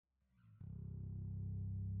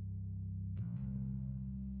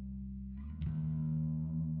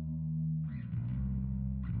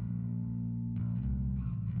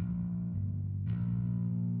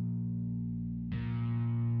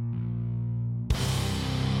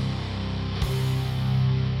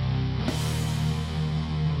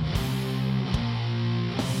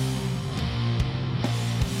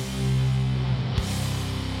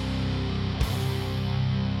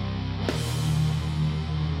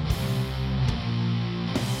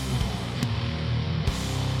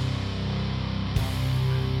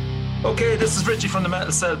Okay, this is Richie from the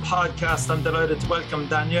Metal Cell podcast. I'm delighted to welcome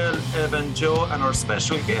Danielle, Evan, Joe, and our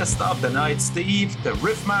special guest of the night, Steve, the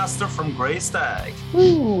Riffmaster from Grey Stag.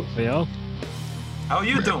 Woo! Hey, y'all. How are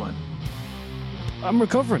you doing? I'm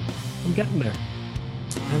recovering. I'm getting there.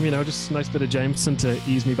 Just a nice bit of Jameson to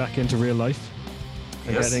ease me back into real life.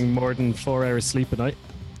 I'm getting more than 4 hours sleep a night.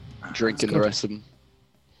 Drinking the rest of them.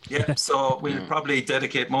 Yeah, so we'll probably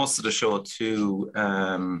dedicate most of the show to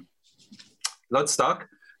Bloodstock.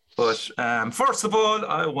 But first of all,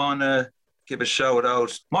 I want to give a shout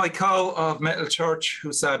out my cow of Metal Church,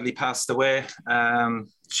 who sadly passed away.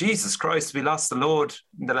 Jesus Christ, we lost a load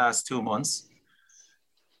in the last 2 months.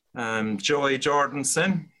 Joey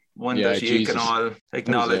Jordanson, one that you can all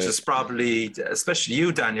acknowledge is probably, especially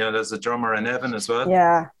you, Danielle, as a drummer, and Evan as well.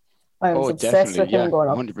 Yeah, I was obsessed with him growing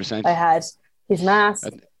up. 100%. I had his mask,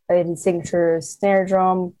 I had his signature snare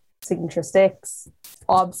drum, signature sticks.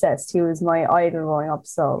 Obsessed. He was my idol growing up,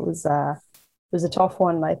 so it was a tough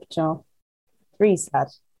one, really sad.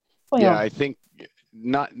 I think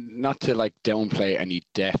not to like downplay any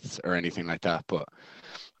deaths or anything like that, but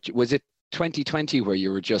was it 2020 where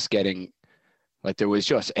you were just getting like there was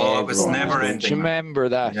just it was never ending. Do you remember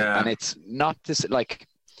that? Yeah. And it's not this like,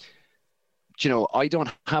 I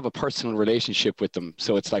don't have a personal relationship with them,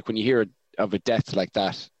 so it's like when you hear of a death like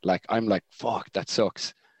that, like I'm like, fuck, that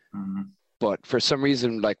sucks. Mm-hmm. But for some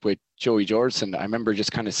reason, like with Joey Jordison, I remember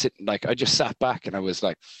just kind of sitting, like I just sat back and I was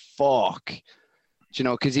like, fuck,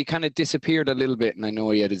 because he kind of disappeared a little bit. And I know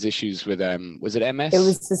he had his issues with, was it MS? It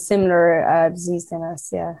was a similar disease to MS,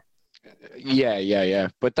 yeah. Yeah.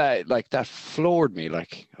 But that floored me.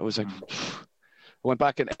 Like, I was like, I went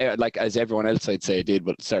back and like, as everyone else I'd say did,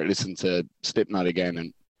 but started listening to Slipknot again.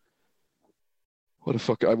 And what the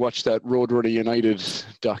fuck, I watched that Roadrunner United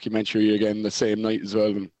documentary again the same night as well.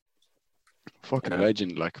 And fucking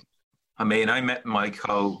legend, like. I mean, I met Mike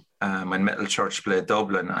Howe when Metal Church played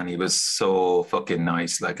Dublin, and he was so fucking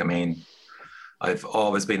nice. Like, I mean, I've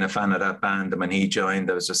always been a fan of that band, and when he joined,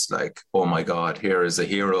 I was just like, oh my God, here is a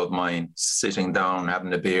hero of mine sitting down,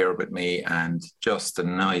 having a beer with me, and just the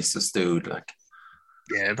nicest dude, like.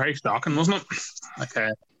 Yeah, very shocking, wasn't it? Like,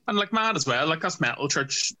 and like mad as well. Like, that's Metal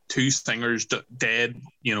Church, 2 singers dead,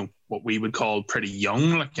 what we would call pretty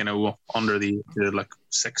young, like, under the like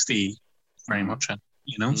 60 very much,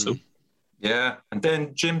 so. Yeah, and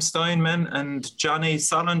then Jim Steinman and Johnny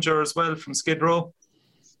Solinger as well from Skid Row.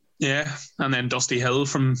 Yeah, and then Dusty Hill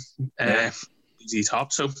from ZZ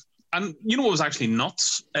Top. So, and what was actually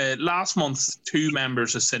nuts? Last month, 2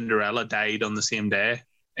 members of Cinderella died on the same day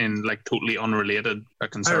in like totally unrelated I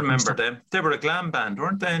remember them. They were a glam band,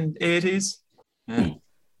 weren't they, in the 80s? Yeah.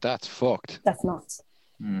 That's fucked. That's nuts.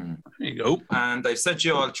 There you go. And I've sent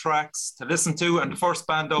you all tracks to listen to, and the first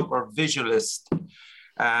band up are Visualist,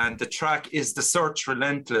 and the track is The Search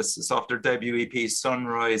Relentless. It's off their debut EP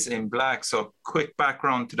Sunrise in Black. So quick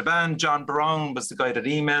background to the band: John Brown was the guy that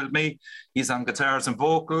emailed me. He's on guitars and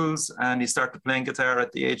vocals, and he started playing guitar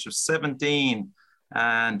at the age of 17,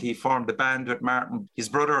 and he formed a band with his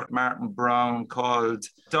brother Martin Brown, called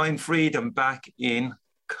Dine Freedom back in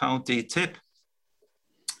County Tip.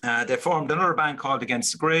 They formed another band called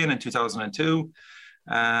Against the Grain in 2002,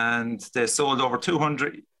 and they sold over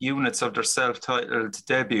 200 units of their self-titled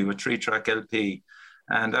debut, a 3-track LP.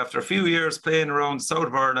 And after a few years playing around the south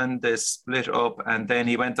of Ireland, they split up, and then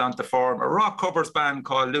he went on to form a rock covers band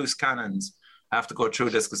called Loose Cannons. I have to go through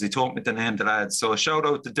this because he told me to name the lads. So shout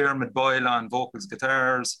out to Dermot Boyle on vocals,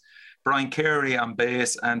 guitars, Brian Carey on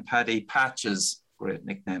bass, and Paddy Patches, great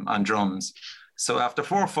nickname, on drums. So after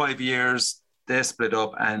 4 or 5 years, they split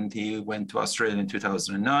up, and he went to Australia in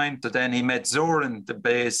 2009. So then he met Zoran, the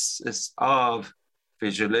bassist of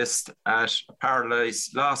Visualist, at a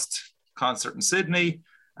Paradise Lost concert in Sydney,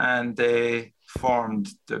 and they formed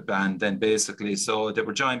the band then, basically. So they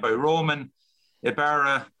were joined by Roman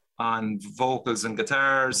Ibarra on vocals and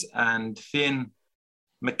guitars, and Finn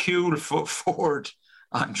McCool-Ford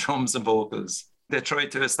on drums and vocals. They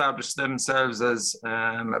tried to establish themselves as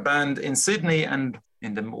a band in Sydney and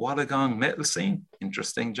in the Wollongong metal scene.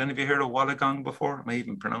 Interesting. Jen, have you heard of Wollongong before? Am I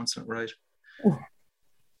even pronouncing it right?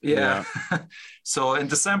 Yeah. So in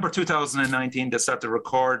December 2019, they started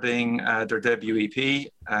recording their debut EP,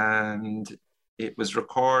 and it was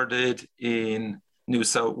recorded in New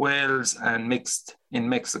South Wales and mixed in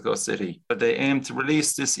Mexico City. But they aimed to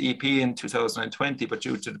release this EP in 2020, but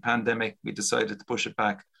due to the pandemic, we decided to push it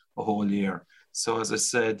back a whole year. So as I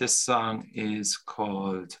said, this song is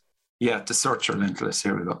called, The Search Relentless.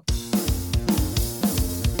 Here we go.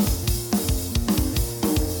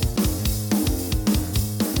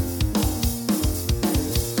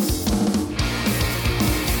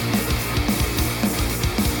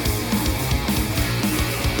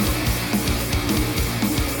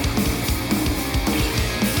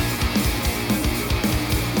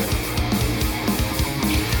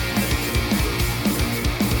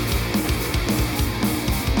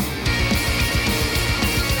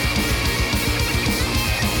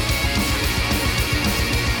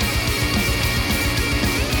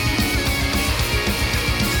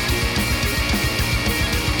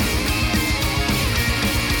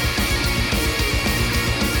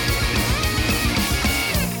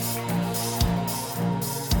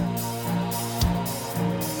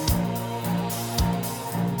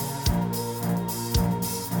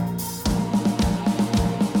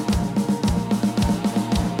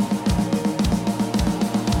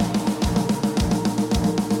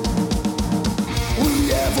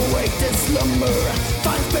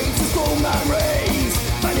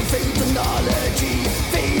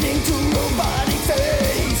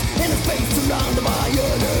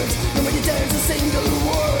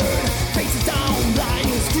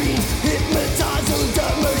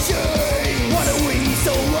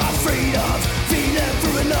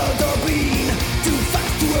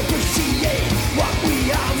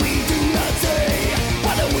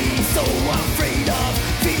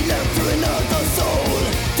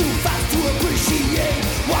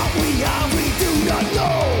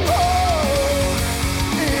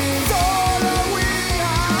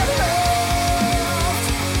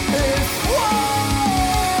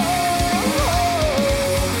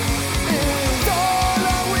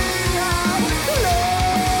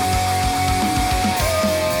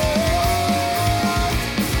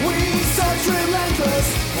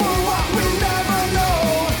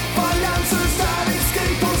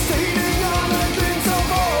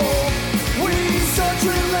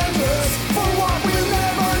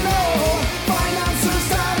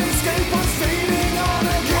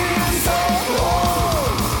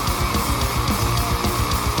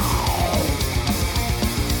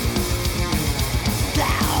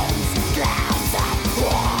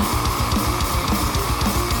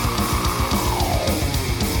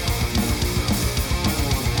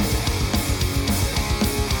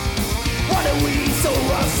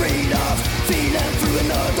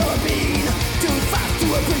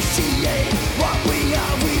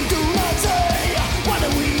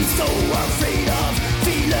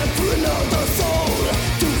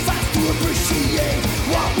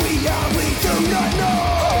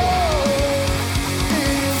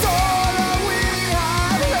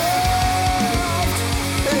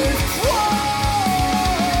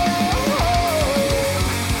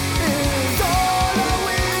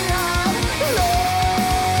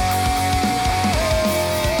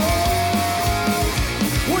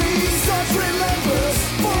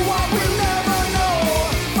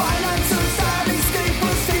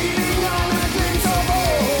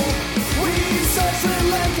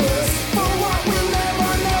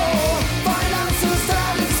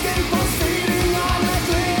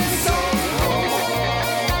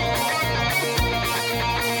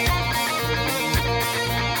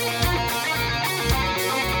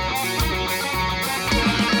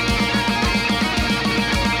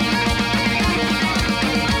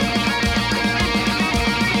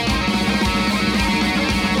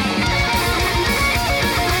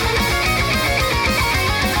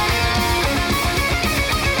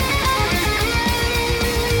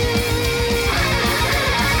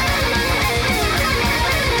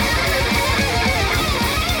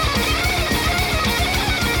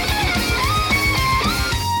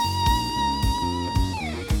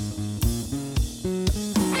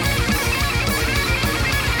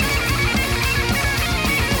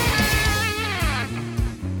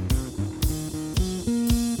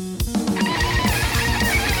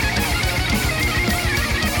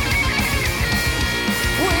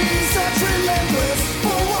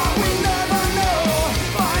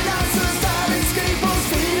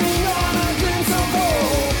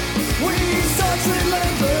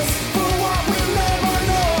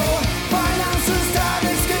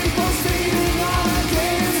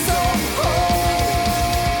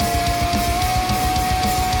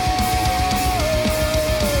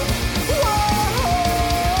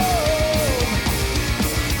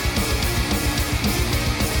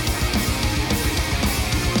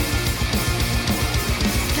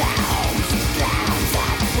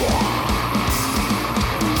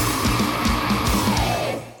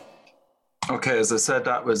 Okay, as I said,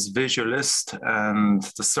 that was Visualist and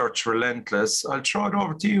The Search Relentless. I'll throw it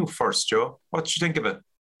over to you first, Joe. What did you think of it?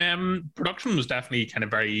 Production was definitely kind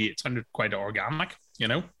of it sounded quite organic, you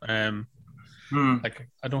know. Like,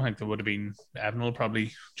 I don't think there would have been, Evan will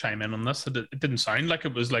probably chime in on this. It didn't sound like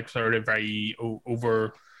it was like sort of very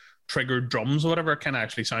over triggered drums or whatever. It kind of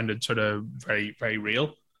actually sounded sort of very, very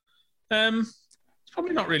real. It's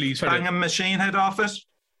probably not really sort Banging machine head off it.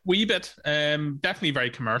 Wee bit. Definitely very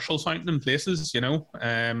commercial sounding in places, you know.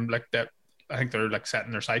 Like that, I think they're like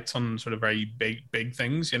setting their sights on sort of very big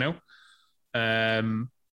things, you know.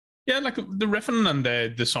 Yeah, like the riffing and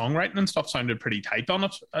the songwriting and stuff sounded pretty tight on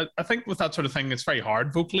it. I think with that sort of thing, it's very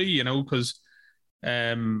hard vocally, you know, because,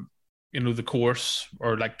 you know, the chorus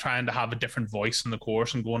or like trying to have a different voice in the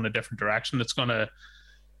chorus and go in a different direction, it's going to,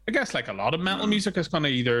 I guess like a lot of metal music is going to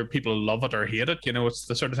either people love it or hate it. You know, it's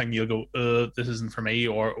the sort of thing you'll go, this isn't for me,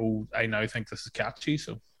 or, oh, I now think this is catchy.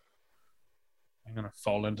 So I'm going to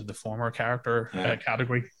fall into the former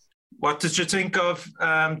category. What did you think of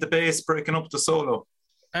the bass breaking up the solo?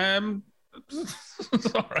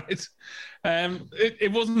 It's all right.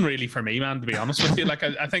 It wasn't really for me, man, to be honest with you. Like,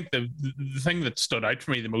 I think the thing that stood out for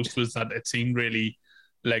me the most was that it seemed really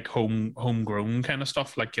like homegrown kind of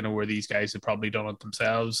stuff, like, you know, where these guys had probably done it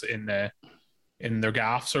themselves in their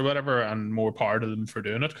gaffs or whatever, and more power to them for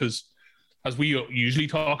doing it. Because as we usually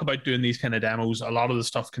talk about doing these kind of demos, a lot of the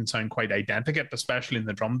stuff can sound quite identical, especially in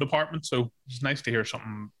the drum department. So it's nice to hear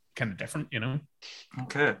something kind of different, you know.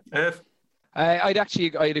 Okay. I'd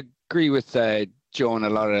agree with Joe on a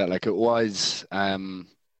lot of that. Like, it was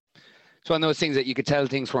it's one of those things that you could tell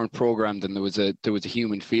things weren't programmed, and there was a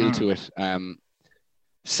human feel to it.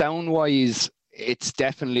 Sound wise, it's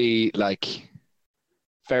definitely like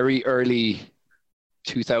very early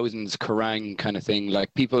 2000s Kerrang kind of thing.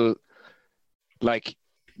 Like, people, like,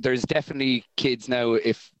 there's definitely kids now,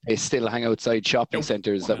 if they still hang outside shopping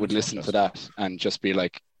centers, that would listen to that and just be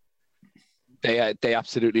like, they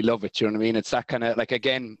absolutely love it. Do you know what I mean? It's that kind of, like,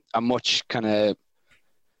 again, a much kind of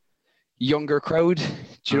younger crowd. Do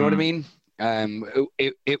you know what I mean?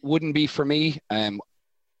 It wouldn't be for me.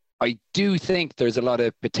 I do think there's a lot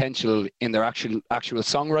of potential in their actual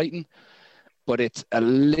songwriting, but it's a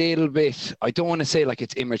little bit, I don't want to say like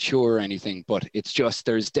it's immature or anything, but it's just,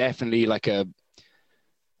 there's definitely like a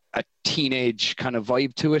teenage kind of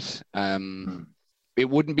vibe to it. It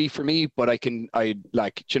wouldn't be for me, but I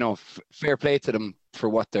like, you know, fair play to them for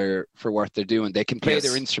what they're doing. They can play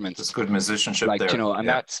their instruments. It's good musicianship, like, there. You know, and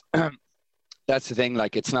that's the thing.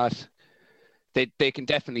 Like, it's not, they can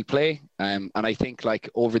definitely play. And I think, like,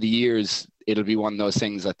 over the years, it'll be one of those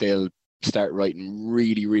things that they'll start writing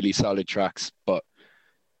really, really solid tracks. But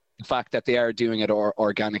the fact that they are doing it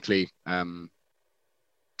organically,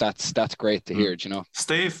 that's great to hear. You know,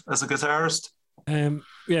 Steve, as a guitarist.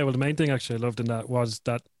 Yeah, well, the main thing actually I loved in that was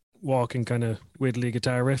that walking kind of widdly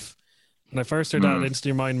guitar riff. When I first heard that, it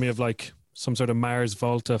instantly reminded me of like some sort of Mars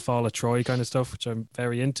Volta, Fall of Troy kind of stuff, which I'm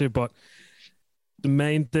very into. But the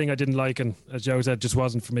main thing I didn't like, and as Joe said, just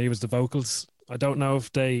wasn't for me, was the vocals. I don't know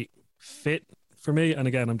if they fit for me. And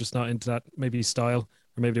again, I'm just not into that maybe style,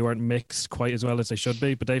 or maybe they weren't mixed quite as well as they should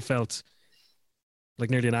be, but they felt like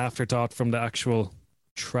nearly an afterthought from the actual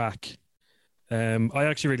track. I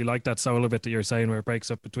actually really like that solo bit that you're saying, where it breaks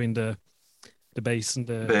up between the bass and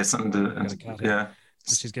the yeah.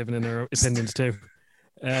 She's given in her opinions too.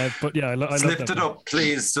 But yeah, I love lift it up,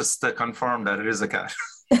 please, just to confirm that it is a cat.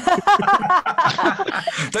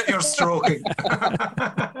 That you're stroking.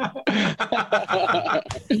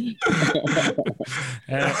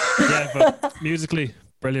 Yeah, but musically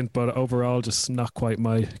brilliant, but overall just not quite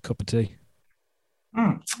my cup of tea.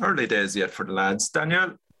 Early days yet for the lads.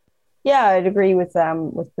 Danielle? Yeah, I'd agree with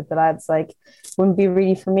the lads. Like, wouldn't be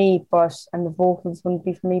really for me, and the vocals wouldn't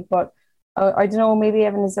be for me. But I don't know. Maybe,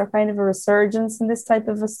 Evan, is there kind of a resurgence in this type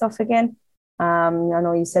of stuff again? I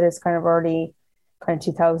know you said it's kind of early, kind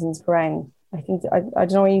of 2000s Kerrang. I think I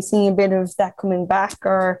don't know. Are you seeing a bit of that coming back,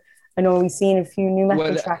 or I know we've seen a few new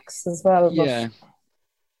metal tracks as well. Yeah,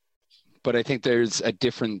 but I think there's a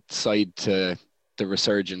different side to the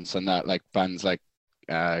resurgence on that. Like, bands like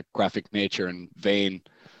Graphic Nature and Vane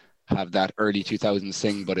have that early 2000s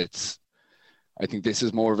thing, but I think this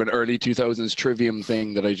is more of an early 2000s Trivium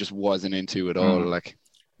thing that I just wasn't into at all. Like,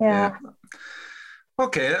 yeah.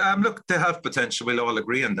 Okay, look, they have potential. We'll all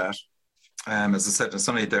agree on that. As I said, it's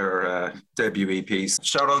only their debut EPs.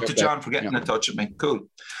 Shout out to John for getting in touch with me. Cool.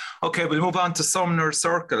 Okay, we'll move on to Sumner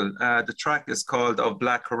Circle. The track is called Of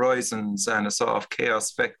Black Horizons, and it's off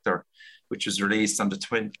Chaos Vector. which is released on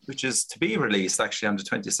which is to be released actually on the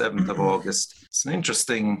 27th of August. It's an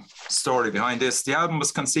interesting story behind this. The album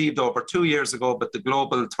was conceived over 2 years ago, but the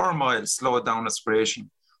global turmoil slowed down its creation.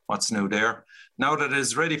 What's new there? Now that it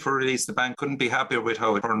is ready for release, the band couldn't be happier with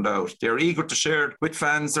how it turned out. They're eager to share with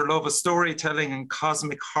fans their love of storytelling and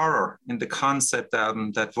cosmic horror in the concept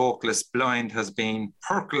album that vocalist Blind has been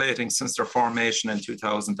percolating since their formation in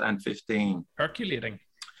 2015. Percolating.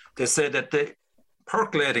 They say that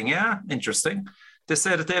percolating, yeah, interesting. They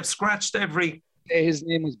say that they've scratched every... His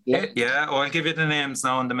name was Blind. Yeah, I'll give you the names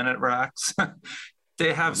now in the minute, Rax.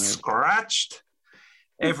 They have scratched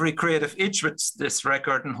every creative itch with this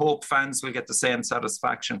record and hope fans will get the same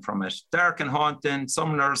satisfaction from it. Dark and haunting,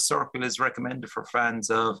 Summoner's Circle is recommended for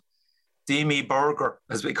fans of Demi Burger,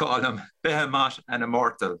 as we call him, Behemoth and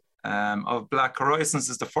Immortal. Of Black Horizons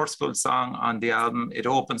is the first full song on the album. It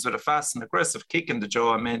opens with a fast and aggressive kick in the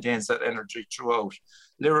jaw and maintains that energy throughout.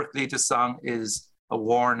 Lyrically, the song is a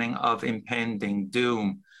warning of impending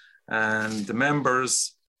doom. And the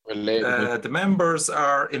members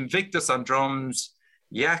are Invictus on drums,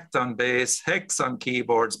 Yacht on bass, Hex on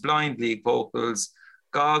keyboards, Blind lead vocals,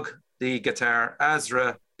 Gog the guitar,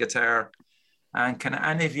 Azra guitar. And can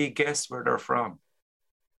any of you guess where they're from?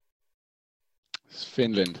 It's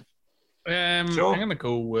Finland. I'm going to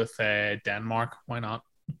go with Denmark. Why not?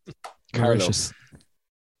 Mauritius.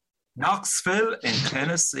 Knoxville in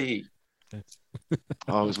Tennessee.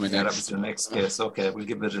 Oh, was my that was your next guess. Okay, we'll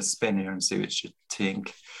give it a spin here and see what you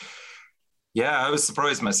think. Yeah, I was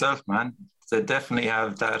surprised myself, man. They definitely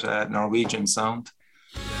have that Norwegian sound.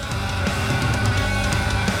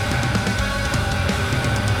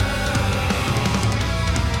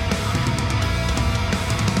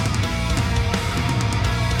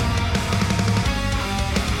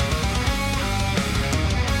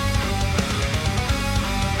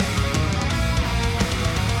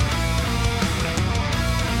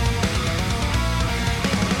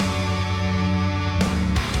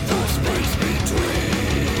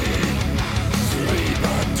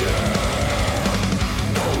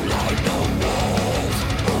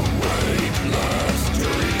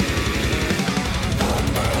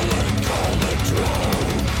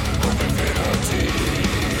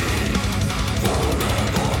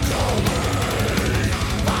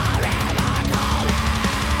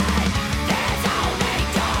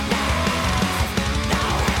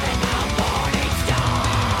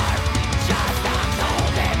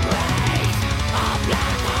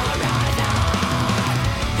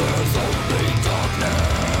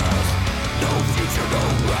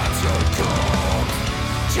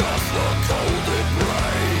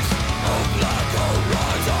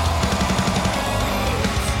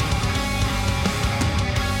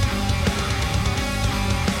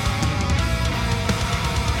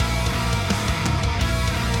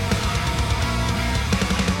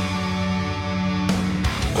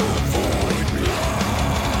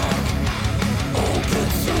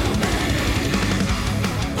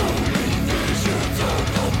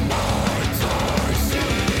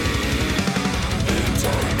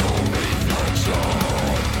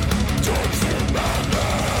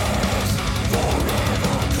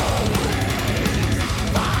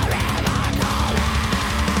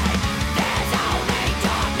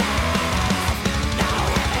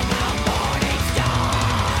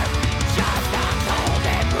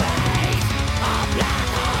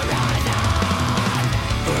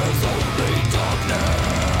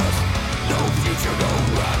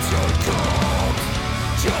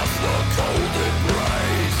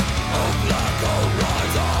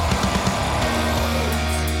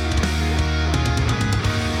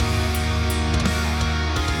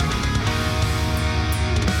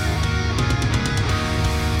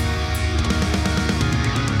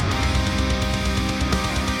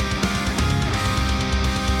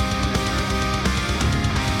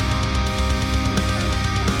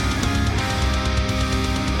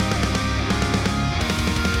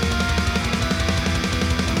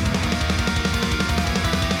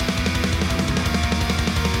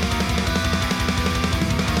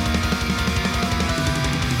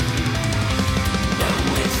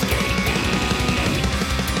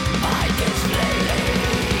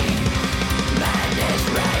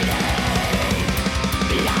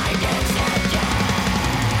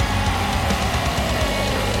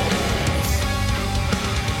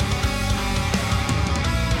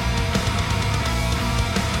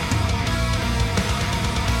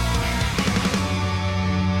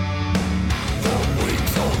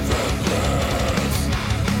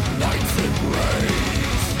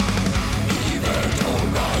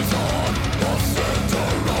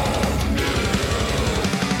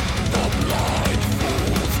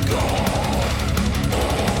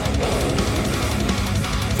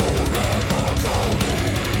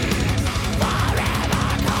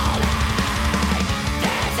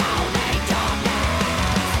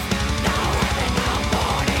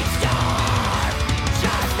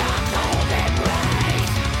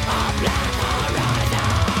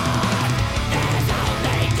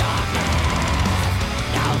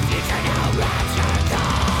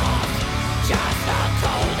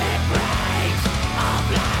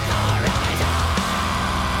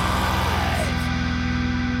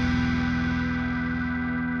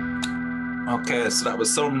 so that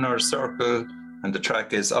was Sumner Circle, and the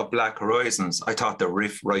track is Of Black Horizons. I thought the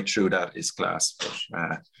riff right through that is class.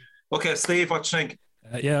 But, okay, Steve, what do you think?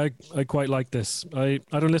 Yeah, I quite like this. I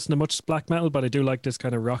don't listen to much black metal, but I do like this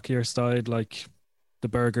kind of rockier side, like the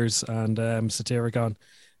Burgers and Satyricon,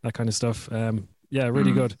 that kind of stuff. Yeah,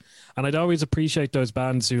 really good. And I'd always appreciate those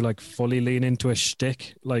bands who like fully lean into a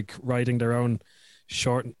shtick, like writing their own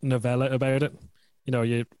short novella about it. You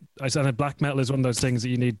know, I said black metal is one of those things that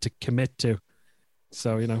you need to commit to.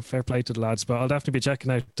 So, you know, fair play to the lads. But I'll definitely be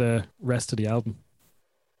checking out the rest of the album.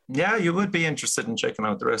 Yeah, you would be interested in checking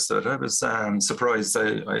out the rest of it. I was surprised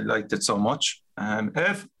I liked it so much.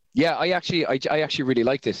 Ev? Yeah, I actually really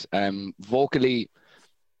liked it. Vocally,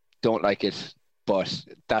 don't like it, but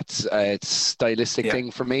that's a stylistic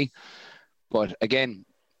thing for me. But again,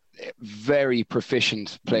 very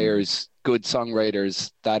proficient players, good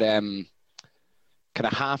songwriters. That kind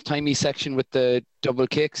of half-timey section with the double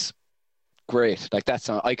kicks, great. Like that's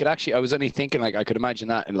I was only thinking like I could imagine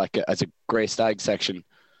that in like as a Grey Stag section.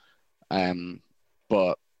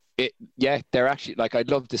 But they're actually like,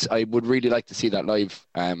 I'd love this. I would really like to see that live.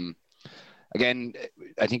 Again,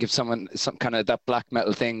 I think if some kind of that black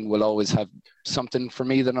metal thing will always have something for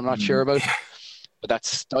me that I'm not sure about. But that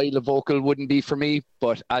style of vocal wouldn't be for me.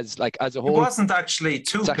 But as a whole, it wasn't actually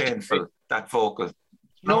too painful, that vocal.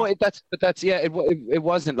 No, it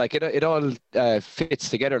wasn't like it all fits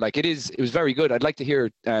together. Like it was very good. I'd like to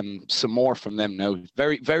hear some more from them now.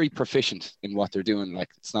 Very, very proficient in what they're doing. Like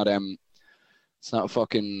it's not a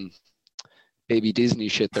fucking baby Disney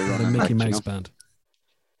shit they're running. The Mickey Mouse band.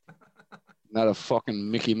 Not a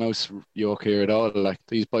fucking Mickey Mouse yoke here at all. Like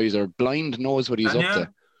these boys are blind, knows what he's up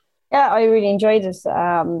to. Yeah, I really enjoyed it.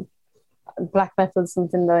 Black metal is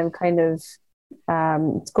something that I'm kind of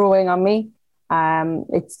it's growing on me.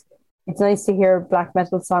 It's nice to hear a black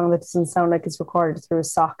metal song that doesn't sound like it's recorded through a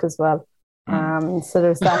sock as well. So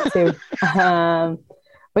there's that too.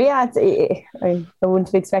 But yeah, I wouldn't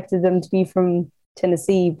have expected them to be from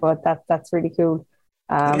Tennessee, but that's really cool.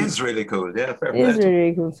 It is really cool. Yeah, fair play. It is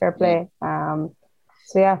really cool. Fair play. So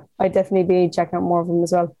yeah, I'd definitely be checking out more of them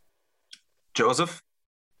as well. Joseph?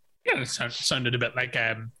 Yeah, it sounded a bit like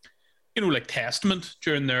like Testament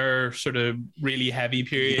during their sort of really heavy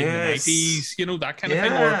period in the 90s, that kind of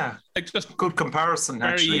thing. Or like just good comparison,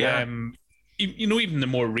 very, actually. Yeah. Even the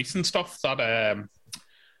more recent stuff that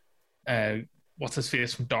what's his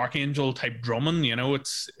face from Dark Angel type drumming,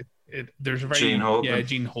 there's a very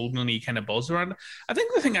Gene Holden-y kind of buzz around it. I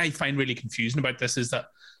think the thing I find really confusing about this is that,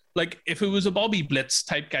 like, if it was a Bobby Blitz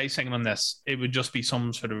type guy singing on this, it would just be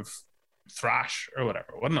some sort of thrash or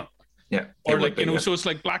whatever, wouldn't it? Yeah. Or like, so it's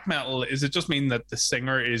like black metal. Is it just mean that the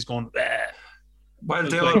singer is going, bleh? Well,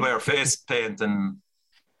 they all wear face paint and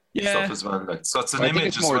stuff as well. Like, so it's an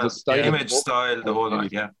image as well. Image, style, the whole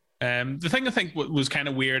lot, yeah. The thing I think was kind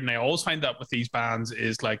of weird, and I always find that with these bands,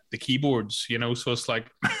 is like the keyboards, so it's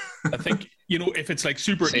like, I think, if it's like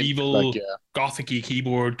super evil, gothic-y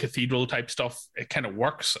keyboard, cathedral type stuff, it kind of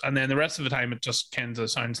works. And then the rest of the time, it just kind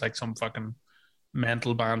of sounds like some fucking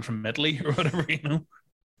mental band from Italy or whatever,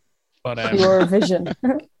 But your vision.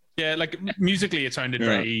 Yeah, like musically, it sounded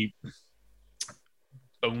very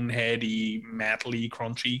boneheady, metally,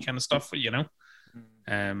 crunchy kind of stuff, But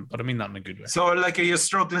I mean that in a good way. So, like, are you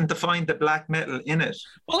struggling to find the black metal in it?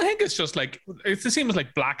 Well, I think it's just like it's the same as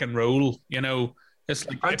like black and roll, It's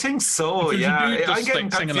like I think so. Yeah, I get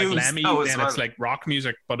like singing like Lemmy, then it's like rock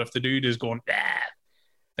music. But if the dude is going,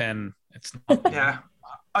 then it's not. Yeah.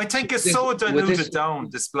 I think it's so diluted down,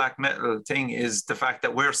 this black metal thing, is the fact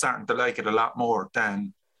that we're starting to like it a lot more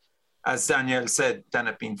than, as Danielle said, than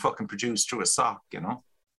it being fucking produced through a sock,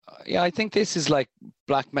 Yeah, I think this is like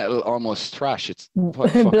black metal, almost thrash. It's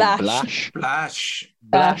blash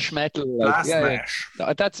metal. Like,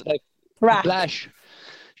 that's like blash.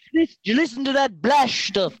 You listen to that blash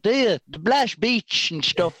stuff, do you? The blash beach and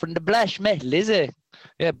stuff, and the blash metal, is it?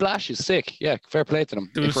 Yeah, blash is sick. Yeah, fair play to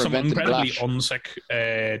them. There was some incredibly unsick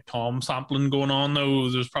tom sampling going on, though.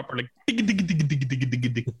 There's proper like kind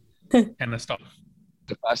of stuff.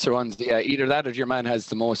 The faster ones, yeah. Either that or your man has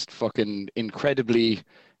the most fucking incredibly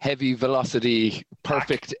heavy velocity,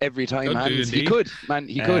 perfect every time hands. He could.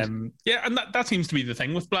 Yeah, and that seems to be the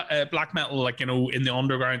thing with black metal. Like, in the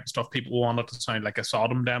underground stuff, people want it to sound like a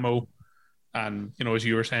Sodom demo. And, as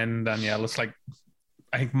you were saying, Danielle, it's like,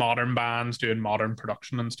 I think modern bands doing modern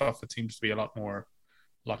production and stuff, it seems to be a lot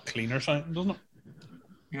cleaner sounding, doesn't it?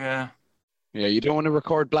 Yeah. Yeah, you don't want to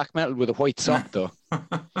record black metal with a white sock, though.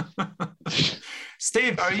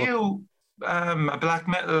 Steve, are you a black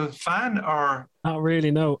metal fan or? Not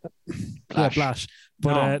really, no. Blash. Yeah, Blash.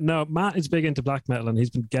 But no, Matt is big into black metal and he's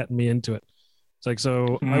been getting me into it. It's like,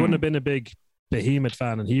 so I wouldn't have been a big Behemoth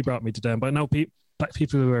fan, and he brought me to them. But I know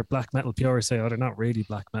people who are black metal pure say, oh, they're not really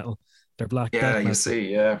black metal. They're black death metal. You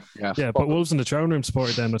see, yeah. But Wolves in the Throne Room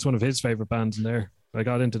supported them. That's one of his favourite bands in there. I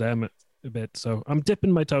got into them a bit. So I'm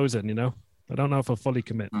dipping my toes in, I don't know if I'll fully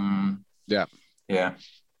commit. Yeah.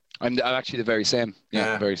 I'm actually the very same.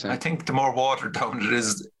 Yeah, very same. I think the more watered down it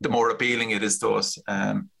is, the more appealing it is to us.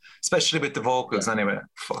 Especially with the vocals anyway.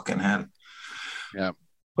 Fucking hell. Yeah.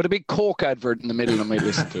 Put a big Coke advert in the middle and maybe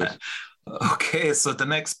listen to it. Okay, so the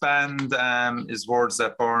next band is Words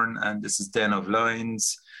That Burn, and this is Den of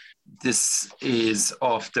Lions. This is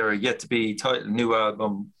off their yet-to-be titled new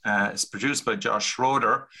album. It's produced by Josh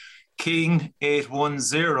Schroeder. King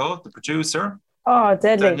 810, the producer. Oh,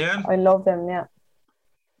 deadly. Danielle? I love them, yeah.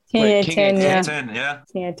 King 810, yeah.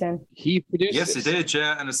 King 810. He produced Yes, this. he did,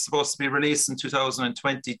 yeah, and it's supposed to be released in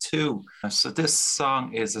 2022. So this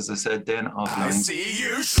song is, as I said, Den of Lions. I see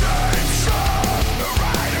you shine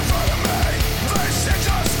right in front of me. This shit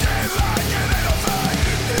just ain't like a little thing.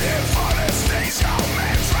 If honesty's your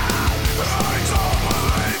mantra, I don't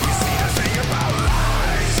believe you see the thing about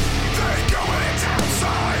lies. They go in it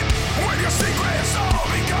outside when your secrets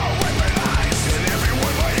all become weaponized, and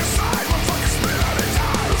everyone by your side will fucking spit out and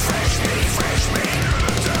die. Fresh me, to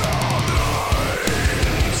the dead of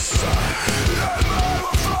lies. That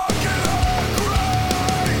motherfucking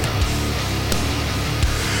ugly.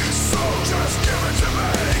 So just give it to me.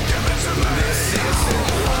 This is the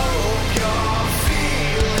hope you're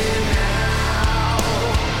feeling now.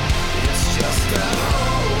 It's just the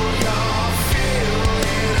hope you're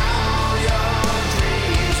feeling. All your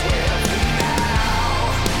dreams with now.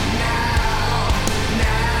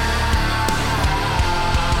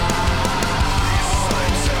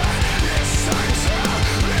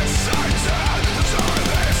 It's time to turn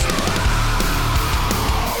this around.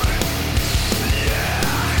 Yeah,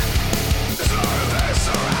 turn this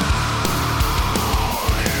around.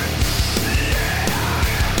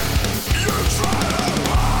 You try to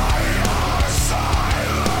buy our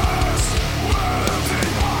silence with empty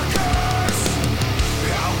pockets.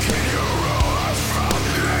 How can you rule us from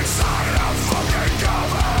inside a fucking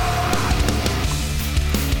coven?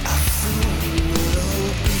 A fool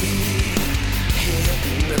will be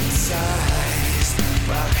hypnotized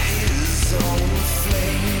by his own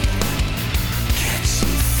flame,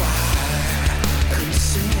 catching fire,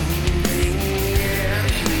 consuming air.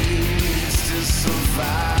 He needs to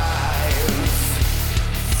survive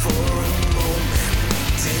for a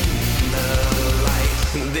moment in the light.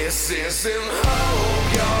 This isn't hope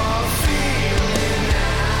you're feeling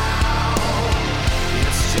now.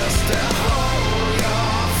 It's just a hope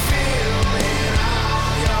you're feeling.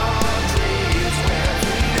 All your dreams with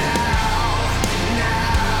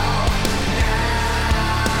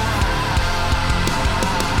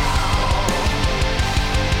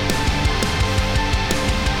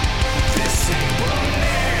this ain't will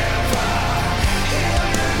never heal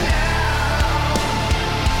you now.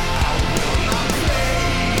 I will not play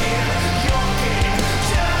your game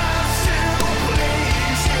just to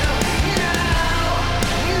please you now.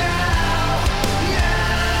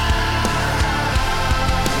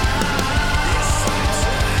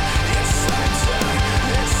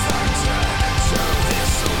 It's time to turn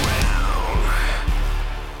this around.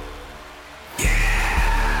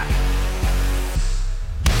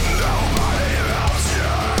 Nobody loves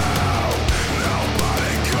you.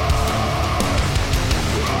 Nobody could.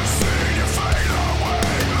 I've seen you fade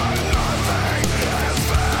away, but nothing has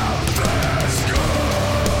felt this good.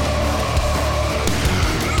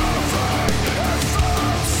 Nothing has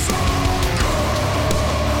felt so good.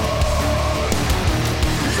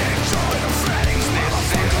 Enjoy the flames. This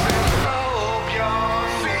is the hope you're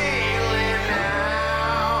feeling now.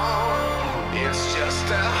 It's just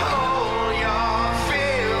a hole you're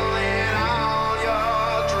feeling. All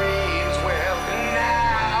your dreams with now.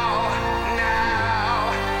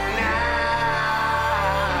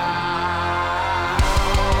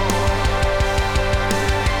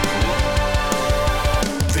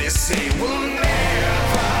 This ain't will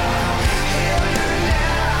never heal you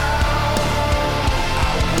now.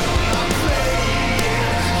 I will not play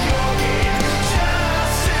your game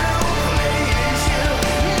just to please you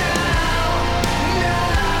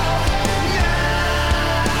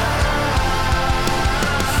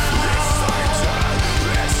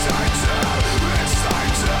It's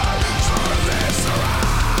time to turn this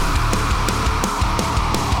around.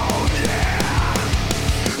 Yeah,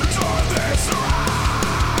 turn this around.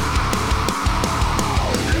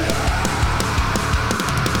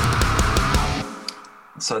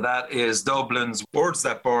 So that is Dublin's Words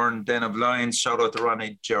That Burn, Den of Lions. Shout out to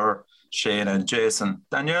Ronnie, Jer, Shane, and Jason.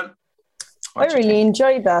 Danielle? I What you really think?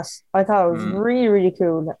 enjoyed that. I thought it was Mm. really, really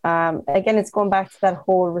cool. Again, it's going back to that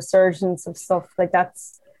whole resurgence of stuff. Like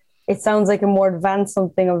it sounds like a more advanced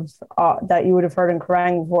something of that you would have heard in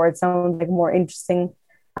Kerrang before. It sounds like more interesting.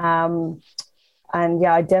 Um, and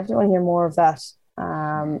yeah, I definitely want to hear more of that.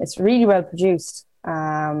 It's really well produced.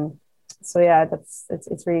 So yeah,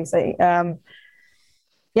 it's really exciting.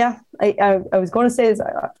 Yeah, I was going to say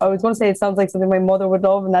it sounds like something my mother would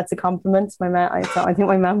love, and that's a compliment. My mom, I think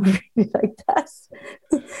my mom would really like that. So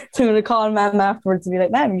I'm going to call mom afterwards and be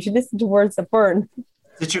like, "Mom, you should listen to Words That Burn."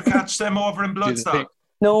 Did you catch them over in Bloodstock?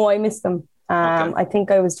 No, I missed them. Okay. I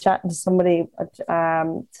think I was chatting to somebody,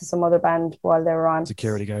 to some other band while they were on.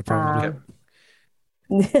 Security guy, probably.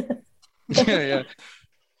 Yeah.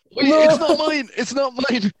 Wait, it's not mine. It's not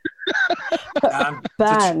mine.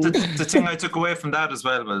 The thing I took away from that as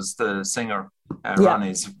well was the singer,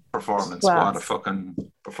 Ronnie's performance. Wow. What a fucking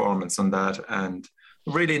performance on that. And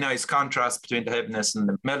really nice contrast between the heaviness and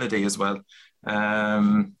the melody as well.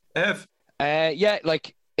 Ev? Yeah,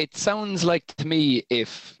 like it sounds like to me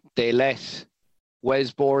if they let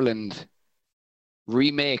Wes Borland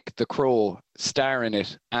remake The Crow, star in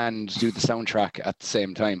it, and do the soundtrack at the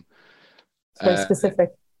same time. It's very specific.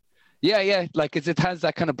 Yeah, like it has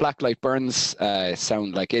that kind of Blacklight Burns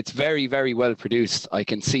sound. Like it's very, very well produced. I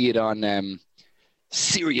can see it on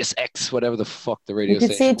Sirius X, whatever the fuck the radio You could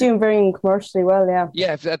see station. it doing very commercially well, yeah.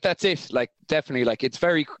 Yeah, that's it. Like definitely, like it's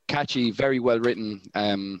very catchy, very well written.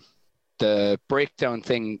 The breakdown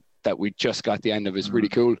thing that we just got the end of is really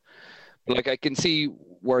cool. But like I can see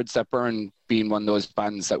Words That Burn being one of those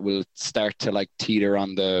bands that will start to like teeter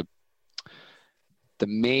on the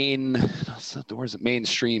main, that's not the words, main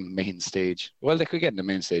stage. Well, they could get in the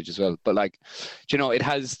main stage as well, but like, you know, it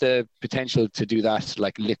has the potential to do that,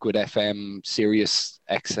 like Liquid FM, Sirius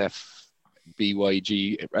XF,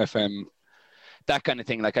 BYG FM, that kind of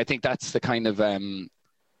thing. Like, I think that's the kind of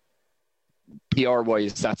PR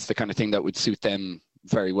wise, that's the kind of thing that would suit them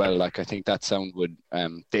very well. Like, I think that sound would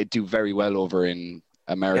they do very well over in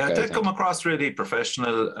America. Yeah, they come across really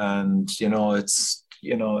professional, and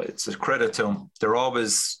it's a credit to them. They're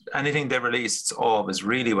always, anything they release, it's always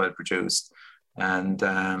really well produced. And,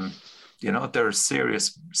 they're a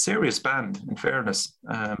serious band, in fairness.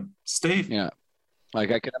 Steve? Yeah. Like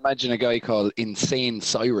I can imagine a guy called Insane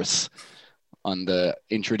Cyrus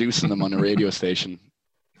introducing them on a radio station.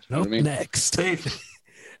 You know what I mean? Next. Steve?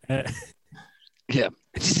 Yeah.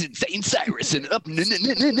 This is Insane Cyrus and up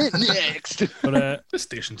next. But This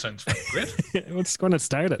station sounds great. it's going to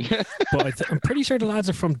start it. But I'm pretty sure the lads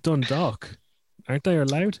are from Dundalk, aren't they? Or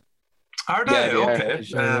Loud? Are they? Yeah, Okay.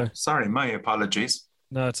 yeah. Sorry, my apologies.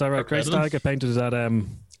 No, it's all right. Grace Stagger painted that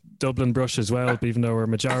Dublin brush as well, even though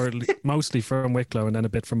we're mostly from Wicklow and then a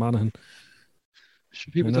bit from Monaghan.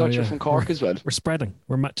 Should people thought you're from Cork as well? We're spreading.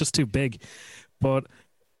 We're just too big. But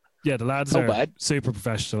yeah, the lads are super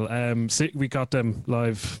professional. We got them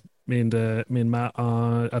live, me and Matt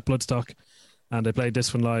at Bloodstock, and they played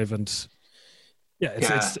this one live, and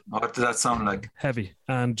it's what does that sound like? heavy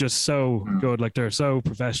and just so good. Like they're so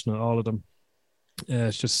professional, all of them.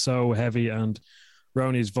 It's just so heavy, and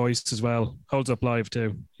Ronnie's voice as well holds up live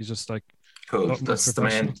too. He's just like cool. That's the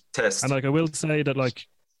main test. And like I will say that like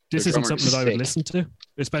this isn't something that I would listen to,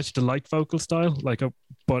 especially the light vocal style. Like,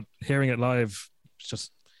 but hearing it live, it's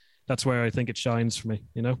just. That's where I think it shines for me,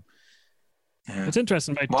 you know? Yeah. It's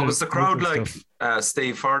interesting. What was the crowd like,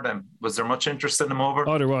 Steve, for them? Was there much interest in them over?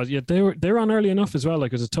 Oh, there was. Yeah, they were on early enough as well.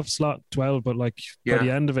 Like, it was a tough slot, 12, but like by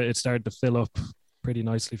the end of it, it started to fill up pretty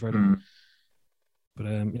nicely for them. But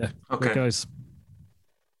yeah, okay, guys.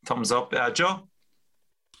 Thumbs up. Joe?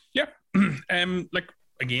 Yeah. Like,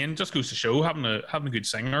 again, just goes to show having a good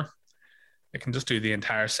singer. It can just do the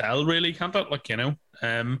entire cell, really, can't it? Like, you know.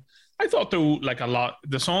 I thought though, like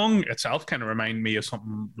the song itself kind of reminded me of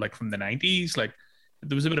something like from the 90s. Like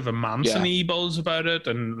there was a bit of a Manson-y buzz about it,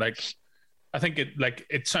 and like I think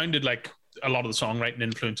it sounded like a lot of the songwriting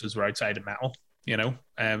influences were outside of metal, you know.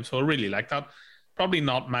 So I really like that. Probably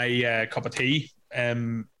not my cup of tea.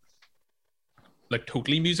 Like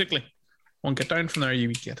totally musically. Won't get down from there,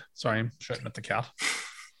 you get. Sorry, I'm shouting at the cat.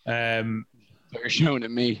 You're shouting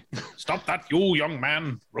at me. Stop that, you young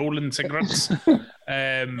man, rolling cigarettes.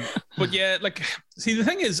 But yeah, like, see, the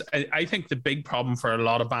thing is, I think the big problem for a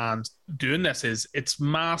lot of bands doing this is it's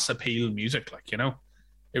mass appeal music. Like, you know,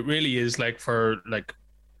 it really is like for like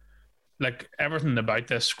everything about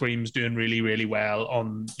this screams doing really, really well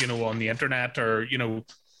on, you know, on the internet or, you know,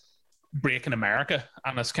 breaking America.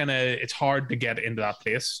 And it's hard to get into that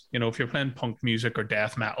place. You know, if you're playing punk music or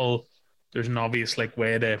death metal, there's an obvious like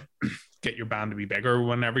way to get your band to be bigger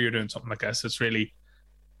whenever you're doing something like this. It's really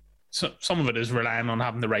so some of it is relying on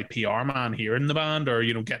having the right PR man here in the band, or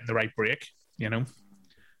getting the right break.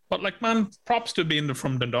 But like, man, props to being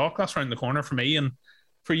from Dundalk. That's around the corner for me. And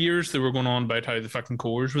for years they were going on about how the fucking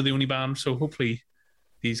Cores were the only band. So hopefully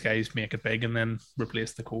these guys make it big and then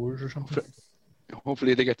replace the Cores or something.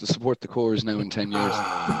 Hopefully they get to support the Cores now in 10 years.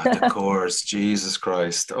 The Cores, Jesus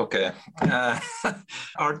Christ. Okay.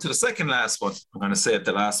 On to the second last one. I'm going to save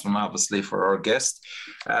the last one, obviously, for our guest.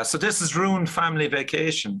 So this is Ruined Family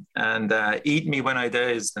Vacation, and Eat Me When I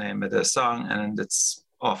Die is the name of the song, and it's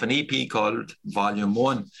off an EP called Volume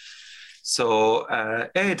 1. So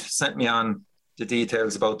Ed sent me on the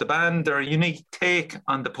details about the band. They're a unique take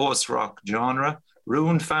on the post-rock genre.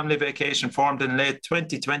 Ruined Family Vacation formed in late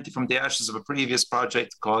 2020 from the ashes of a previous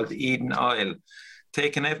project called Eden Isle.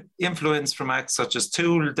 Taking influence from acts such as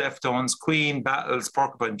Tool, Deftones, Queen, Battles,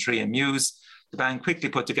 Porcupine Tree and Muse, the band quickly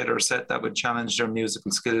put together a set that would challenge their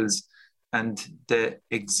musical skills and the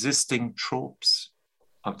existing tropes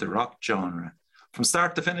of the rock genre. From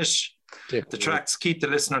start to finish, the tracks keep the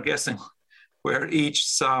listener guessing where each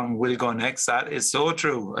song will go next. That is so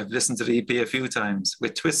true. I've listened to the EP a few times,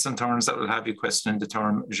 with twists and turns that will have you questioning the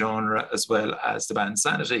term genre as well as the band's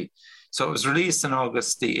sanity. So it was released on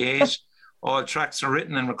August the 8th. All tracks are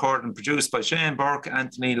written and recorded and produced by Shane Burke,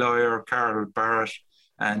 Anthony Lawyer, Carl Barrett,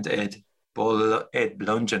 and Ed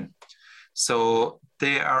Blungen. So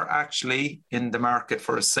they are actually in the market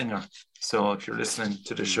for a singer. So if you're listening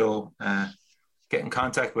to the show, get in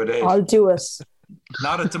contact with Ed. I'll do it.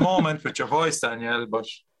 Not at the moment with your voice, Danielle, but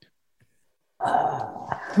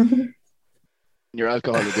your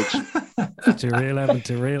alcohol addiction. Too real, Evan,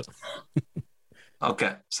 too real.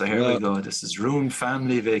 Okay, so here we go. This is Ruined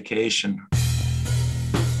Family Vacation.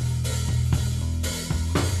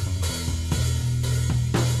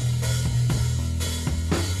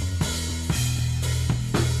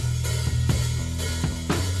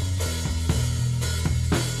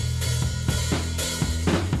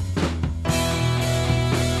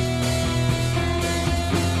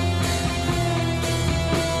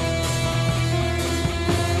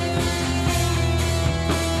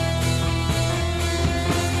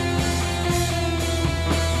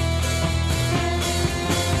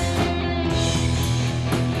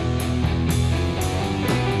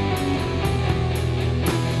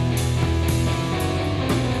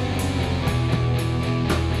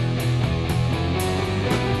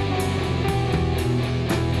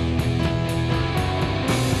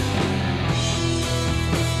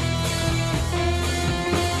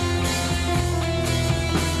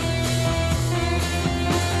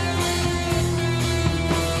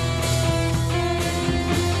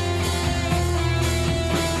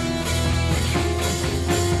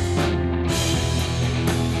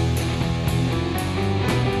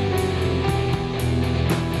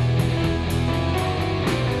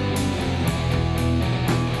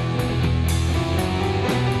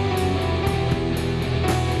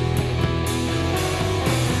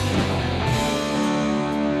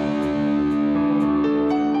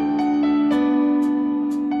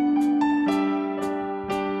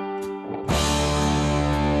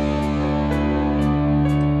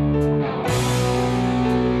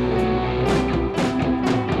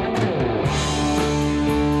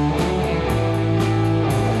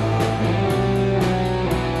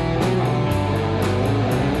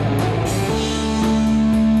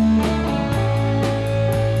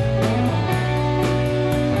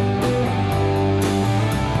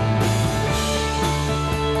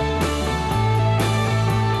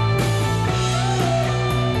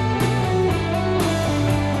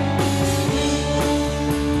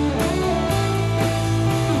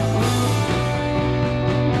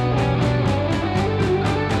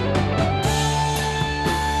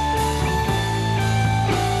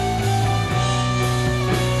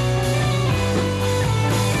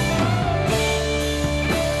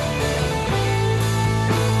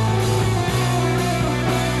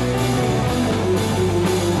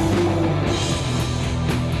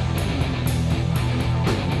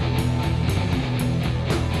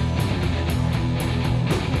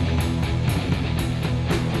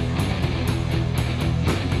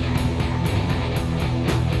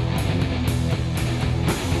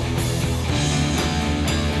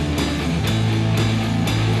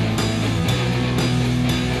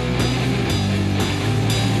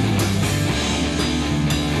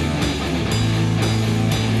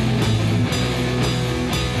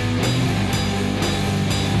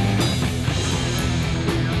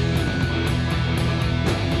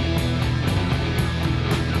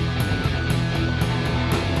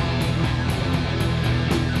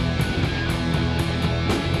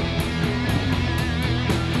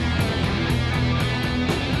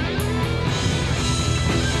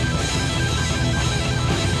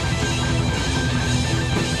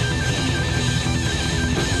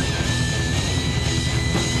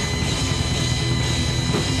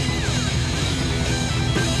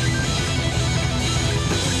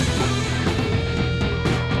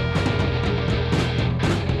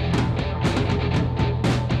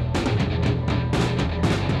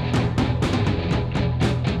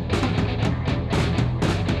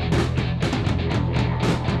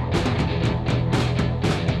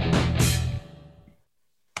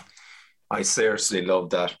 I seriously love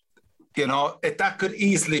that. You know, that could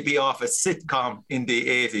easily be off a sitcom in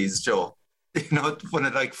the 80s, Joe. You know, one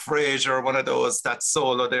of like Frasier, one of those, that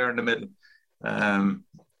solo there in the middle.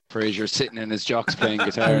 Frasier sitting in his jocks playing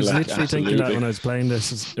guitar. I was like, literally thinking that when I was playing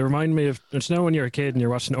this. It reminded me of, you know, when you're a kid and you're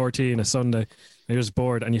watching RT on a Sunday, and you're just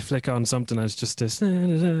bored and you flick on something and it's just this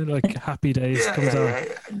like Happy Days comes on.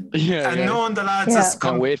 And knowing the lads is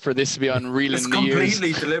can't wait for this to be on Reeling it's the Years.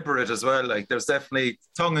 completely deliberate as well. Like there's definitely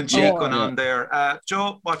tongue in cheek going on there.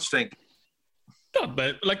 Joe, what do you think? God,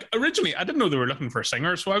 but like originally, I didn't know they were looking for a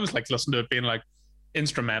singer, so I was like listening to it being like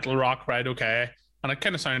instrumental rock, right? Okay, and it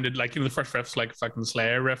kind of sounded like, you know, the first riff's like fucking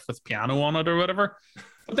Slayer riff with piano on it or whatever.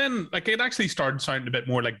 But then like it actually started sounding a bit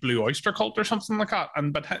more like Blue Oyster Cult or something like that.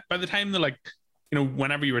 And but by the time they like, you know,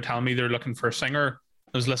 whenever you were telling me they're looking for a singer,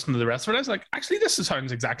 I was listening to the rest of it. I was like, actually, this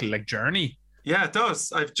sounds exactly like Journey. Yeah, it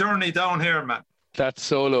does. I've Journey down here, man. That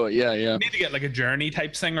solo, yeah. You need to get like a Journey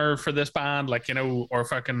type singer for this band, like, you know, or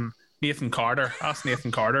fucking Nathan Carter. Ask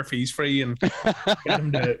Nathan Carter if he's free and get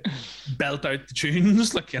him to belt out the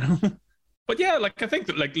tunes, like, you know. But yeah, like I think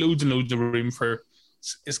that like loads and loads of room for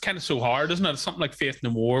it's kind of so hard, isn't it? It's something like Faith No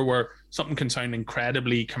More, where something can sound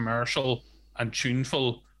incredibly commercial and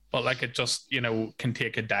tuneful, but like it just, you know, can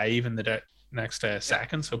take a dive in the next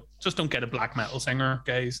second. So just don't get a black metal singer,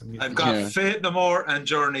 guys. And I've got Faith No More and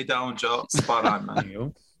Journey down, Joe. Spot on,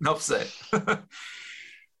 man. Enough said.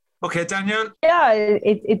 Okay, Danielle. Yeah,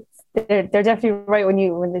 they're definitely right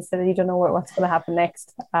when they said you don't know what's going to happen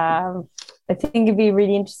next. I think it'd be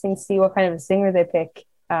really interesting to see what kind of a singer they pick.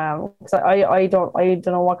 Because I don't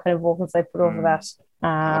know what kind of vocals I put over that.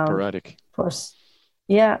 Operatic. But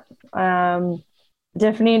yeah,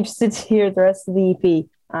 definitely interested to hear the rest of the EP.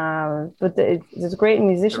 But there's great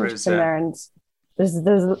musicians in there, and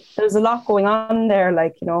there's a lot going on there.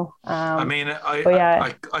 Like, you know. I mean,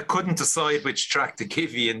 I couldn't decide which track to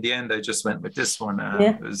give you in the end. I just went with this one.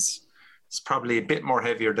 It's probably a bit more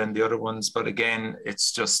heavier than the other ones, but again,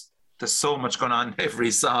 it's just there's so much going on in every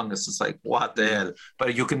song. It's just like, what the hell?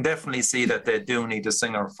 But you can definitely see that they do need a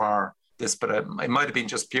singer for this. But it might have been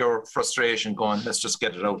just pure frustration going, let's just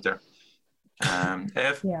get it out there.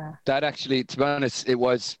 Ev? Yeah. That actually, to be honest, it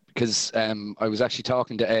was because I was actually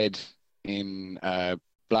talking to Ed in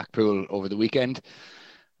Blackpool over the weekend.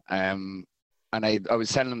 And I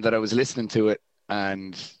was telling him that I was listening to it,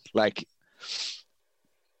 and like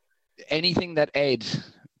anything that Ed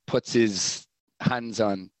puts his hands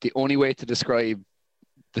on, the only way to describe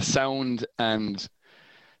the sound and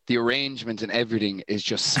the arrangement and everything is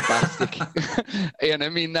just spastic. And I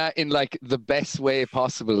mean that in like the best way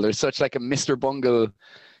possible. There's such like a Mr. Bungle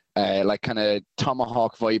like kind of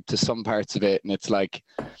tomahawk vibe to some parts of it, and it's like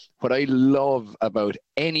what I love about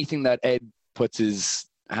anything that Ed puts his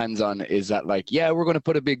hands on is that, like, yeah, we're going to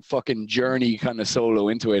put a big fucking Journey kind of solo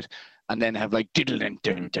into it, and then have like diddle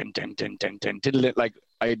like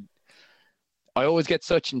I always get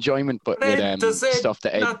such enjoyment, but with stuff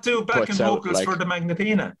that Ed not do backing vocals like, for the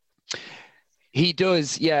Magnetina. He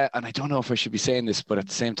does, yeah, and I don't know if I should be saying this, but at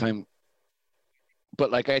the same time, but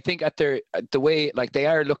like I think the way like they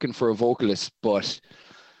are looking for a vocalist, but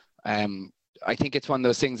I think it's one of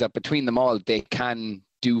those things that between them all they can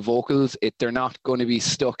do vocals. They're not going to be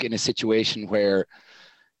stuck in a situation where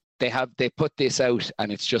they put this out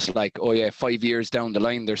and it's just like, oh yeah, 5 years down the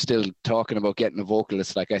line they're still talking about getting a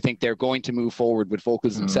vocalist. Like I think they're going to move forward with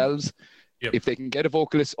vocals themselves. Yep. If they can get a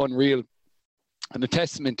vocalist, unreal, and a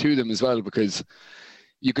testament to them as well, because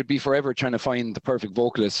you could be forever trying to find the perfect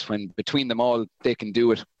vocalist when between them all they can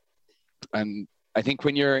do it. And I think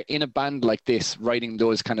when you're in a band like this writing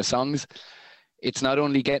those kind of songs, it's not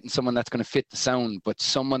only getting someone that's going to fit the sound, but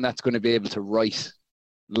someone that's going to be able to write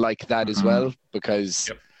like that as well,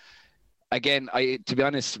 because again, to be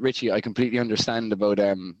honest, Richie, I completely understand about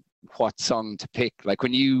what song to pick. Like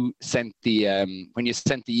when you sent the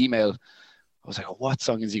email, I was like, oh, what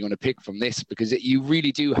song is he going to pick from this? Because you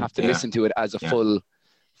really do have to listen to it as a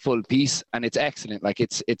full piece, and it's excellent. Like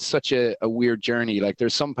it's such a weird journey. Like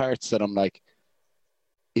there's some parts that I'm like,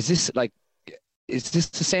 is this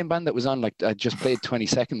the same band that was on, like, I just played 20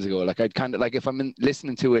 seconds ago? Like I'd kind of like, if I'm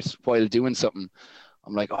listening to it while doing something,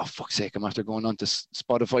 I'm like, oh, fuck's sake, I'm after going on to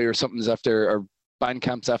Spotify or something's after, or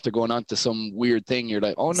Bandcamp's after going on to some weird thing. You're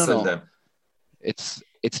like, oh, no.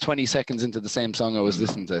 It's 20 seconds into the same song I was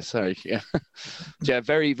listening to. Sorry. Yeah. Yeah,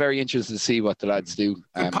 very, very interested to see what the lads do.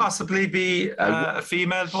 Could possibly be a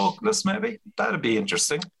female vocalist, maybe. That'd be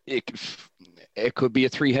interesting. It could be a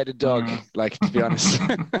three-headed dog, like, to be honest.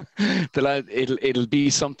 The lad, it'll be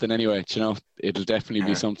something anyway, you know. It'll definitely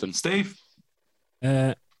be something. Steve?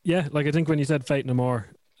 Yeah, like I think when you said Fate No More,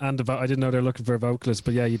 and I didn't know they're looking for a vocalist,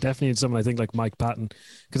 but yeah, you definitely need someone, I think, like Mike Patton,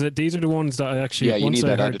 because these are the ones that I actually, you once need I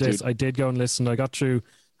that heard attitude. this, I did go and listen. I got through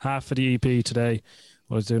half of the EP today.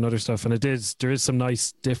 I was doing other stuff, and there is some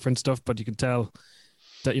nice different stuff, but you can tell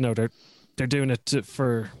that, you know, they're doing it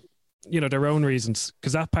for, you know, their own reasons.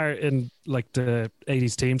 Because that part in like the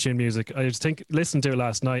 80s theme tune music, I just listened to it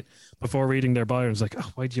last night before reading their bio. I was like,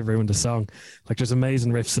 oh, why'd you ruin the song? Like, there's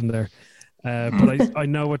amazing riffs in there. But I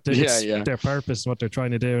know what their purpose and what they're trying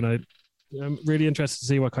to do, and I'm really interested to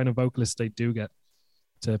see what kind of vocalists they do get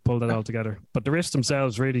to pull that all together. But the riffs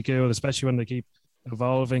themselves really cool, especially when they keep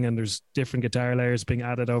evolving and there's different guitar layers being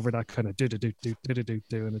added over that kind of do,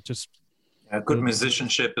 and it just good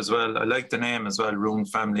musicianship as well. I like the name as well, Ruined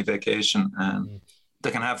Family Vacation. They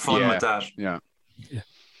can have fun with that. Yeah,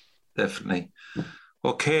 definitely.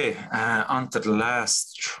 Okay, on to the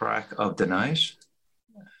last track of the night.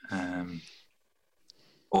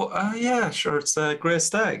 Sure, it's Grey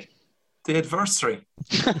Stag, The Adversary.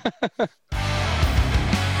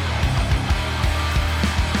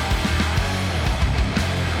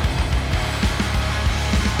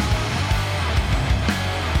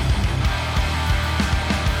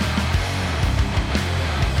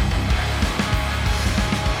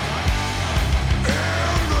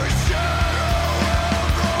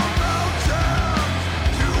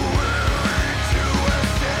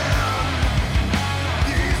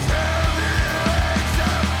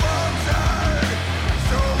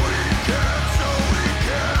 So we can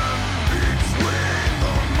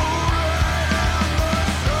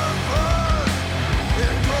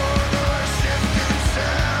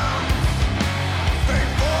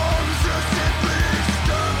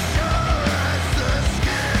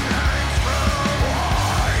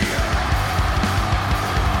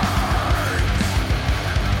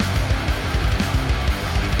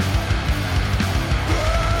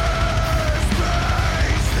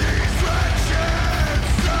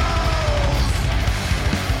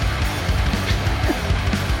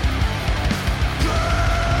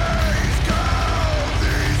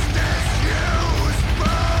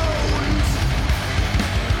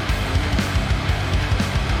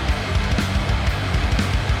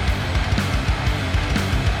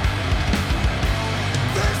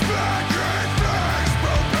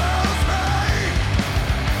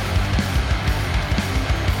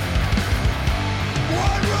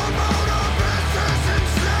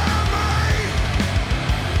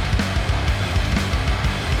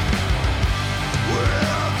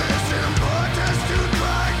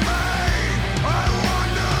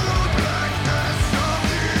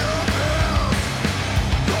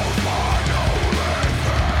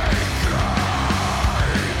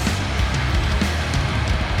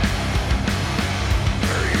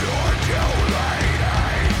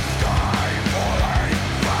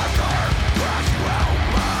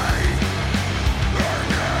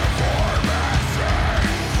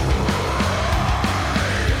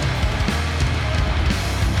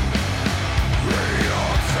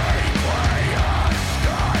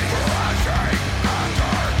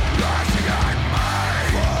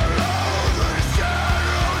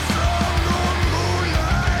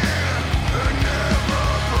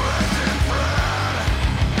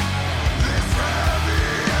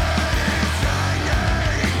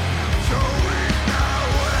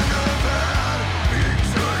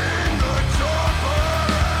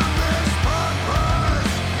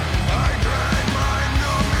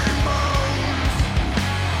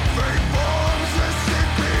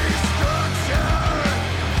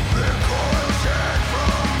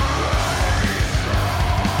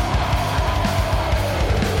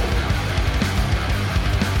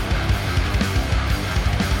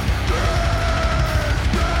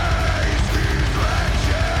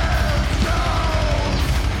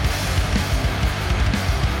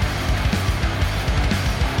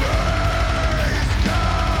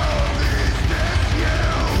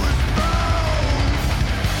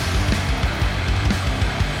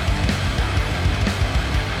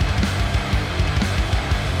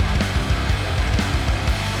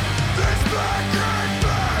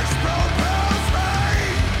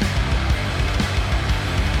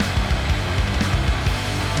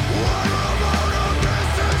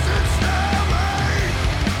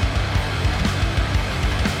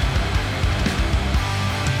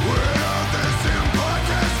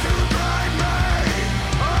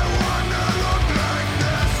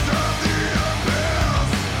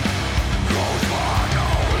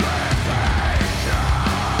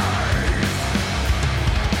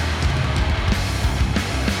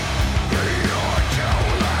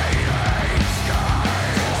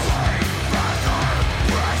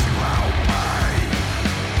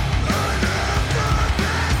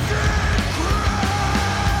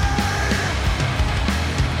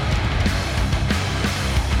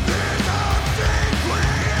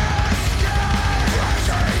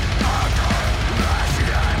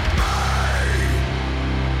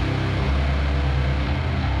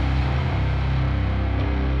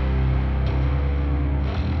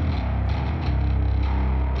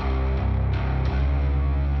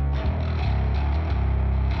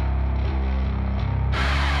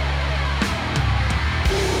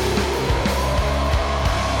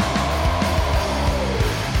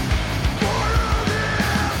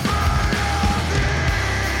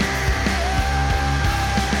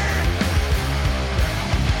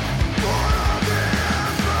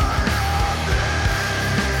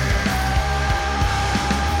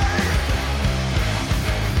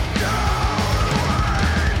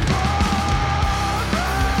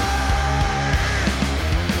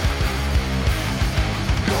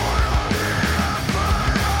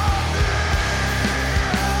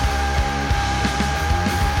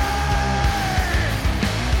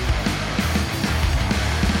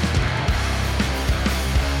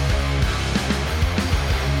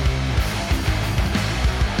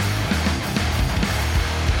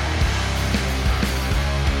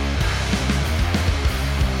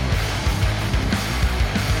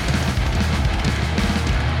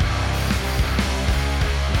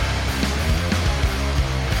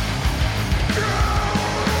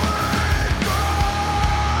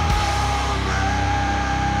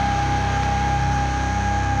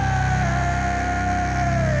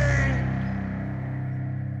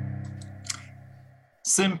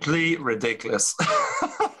Simply ridiculous.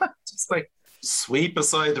 Just like sweep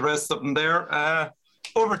aside the rest of them there.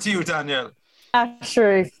 Over to you, Danielle.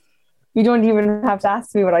 Sure. You don't even have to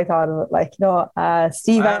ask me what I thought of it. Like,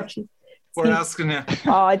 Steve actually. We're asking you.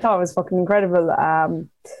 Oh, I thought it was fucking incredible.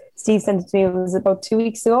 Steve sent it to me. It was about 2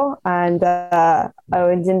 weeks ago, and I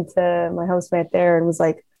went into my housemate there and was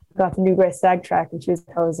like, "Got the new Grey Stag track," and she was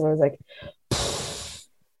and I was like,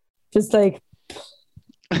 just like.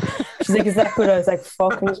 She's like, "Is that good?" I was like,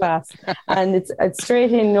 "Fucking class," and it's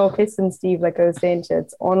straight in, no kissing, Steve. Like I was saying to you,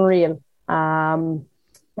 it's unreal.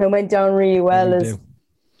 It went down really well.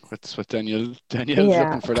 That's what Danielle's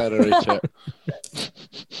looking for that, alright, chat.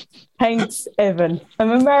 Thanks, Evan.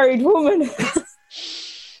 I'm a married woman.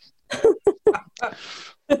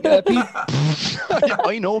 Yeah, Pete.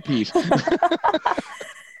 I know Pete.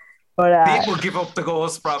 But Pete will give up the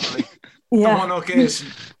ghost probably. Yeah. On one occasion.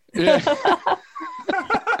 Yeah.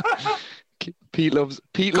 Pete loves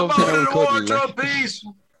an old cuddle. Wardrobe, Pete.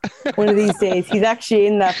 One of these days, he's actually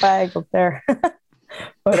in that bag up there.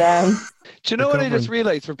 But do you know what I just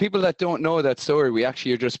realized? For people that don't know that story, we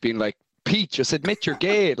actually are just being like, Pete, just admit you're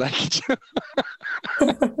gay. Like,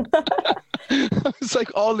 it's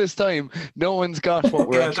like all this time, no one's got what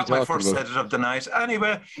we're actually talking about. My first edit of the night.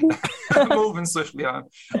 Anyway, moving swiftly on.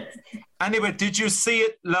 Anyway, did you see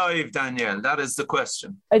it live, Danielle? That is the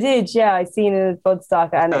question. I did, yeah. I seen it at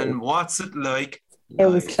Budstock, and what's it like? It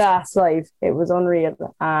was class live. It was unreal.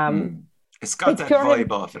 It's got that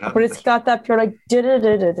vibe off it, but it's got that pure like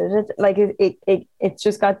like it's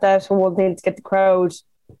just got that whole thing to get the crowd,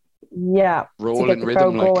 rolling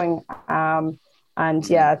rhythm going. And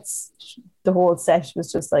it's the whole set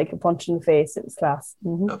was just like a punch in the face. It was class.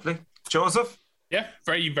 Mm-hmm. Lovely, Joseph. Yeah,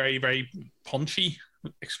 very, very, very punchy.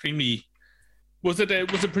 Extremely. Was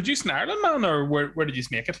it produced in Ireland, man, or where did you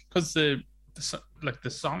make it? Because the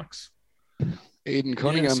Sonics. Aidan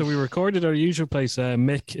Cunningham. Yeah, so we recorded our usual place,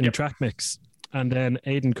 Mick in Track Mix, and then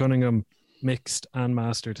Aidan Cunningham mixed and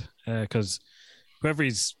mastered because whoever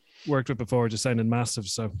he's worked with before just sounded massive.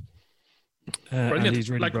 So and he's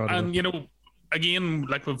really brought it up. You know, again,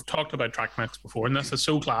 like we've talked about Track Mix before, and this is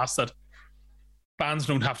so class that bands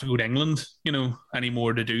don't have to go to England, you know,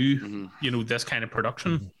 anymore to do, you know, this kind of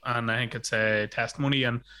production. And I think it's a testimony,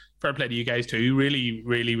 and fair play to you guys too. Really,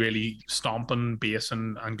 really, really stomping bass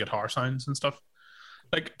and guitar sounds and stuff.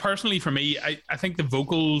 Like personally for me, I think the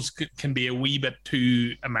vocals can be a wee bit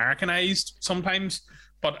too Americanized sometimes,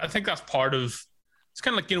 but I think that's part of, it's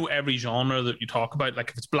kind of like, you know, every genre that you talk about, like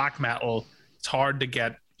if it's black metal, it's hard to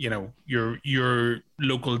get, you know, your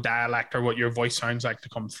local dialect or what your voice sounds like to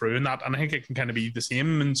come through and that. And I think it can kind of be the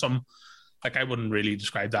same in some, like I wouldn't really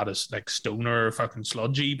describe that as like stoner or fucking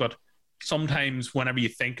sludgy, but sometimes whenever you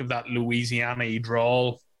think of that Louisiana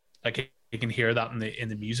drawl, like you can hear that in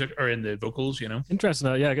the music or in the vocals, you know.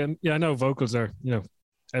 Interesting. Yeah, I know vocals are, you know,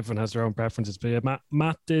 everyone has their own preferences, but yeah,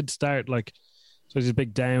 Matt did start like, so he's a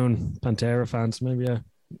big Down Pantera fan, so maybe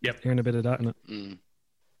hearing a bit of that in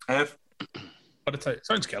it. But it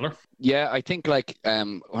sounds killer. Yeah, I think like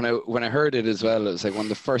when I heard it as well, it was like one of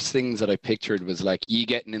the first things that I pictured was like you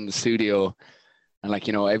getting in the studio and like,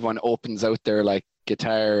 you know, everyone opens out their like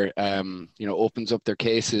guitar, you know, opens up their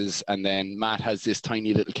cases, and then Matt has this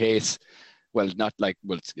tiny little case. Well, not like,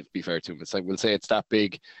 well, to be fair to him, it's like, we'll say it's that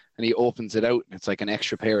big, and he opens it out and it's like an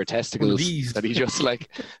extra pair of testicles that he just like,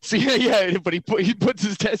 but he puts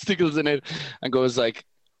his testicles in it and goes like,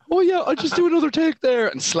 oh yeah, I'll just do another take there,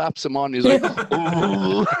 and slaps him on. He's like,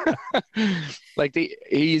 oh. Like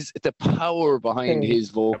he's the power behind his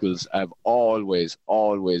vocals have always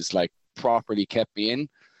like properly kept me in.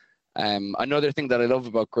 Another thing that I love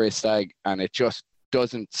about Grey Stag, and it just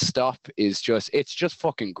doesn't stop, is it's just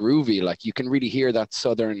fucking groovy. Like you can really hear that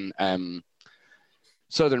southern vibe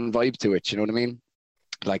to it. You know what I mean?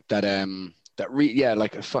 Like that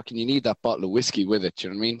like fucking, you need that bottle of whiskey with it. You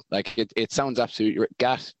know what I mean? Like it sounds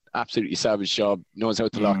absolutely savage job, knows how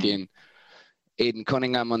to lock in. Aidan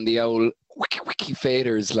Cunningham on the old wiki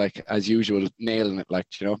faders, like as usual, nailing it. Like,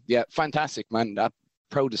 you know, yeah, fantastic, man. That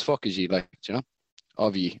proud as fuck as ye, like, you know,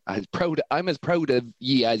 of ye. I'm as proud of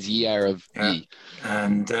ye as ye are of ye.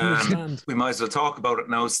 And we might as well talk about it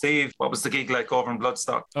now. Steve, what was the gig like over in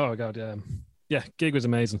Bloodstock? Oh god, yeah, gig was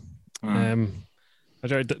amazing. I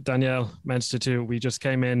heard Danielle mentioned it too. We just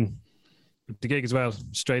came in the gig as well,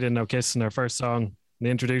 straight in, no kissing, our first song. And they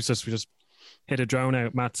introduced us. We just hit a drone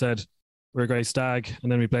out. Matt said we're a Grey Stag,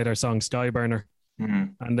 and then we played our song Skyburner,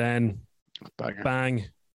 and then bang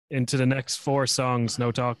into the next 4 songs,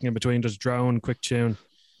 no talking in between, just drone, quick tune,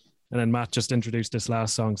 and then Matt just introduced this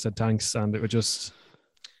last song, said thanks, and it was just,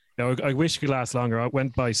 you know, I wish it could last longer. It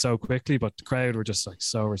went by so quickly, but the crowd were just like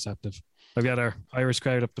so receptive. Like we had our Irish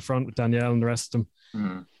crowd up the front with Danielle and the rest of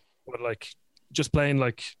them. But like just playing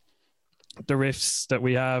like the riffs that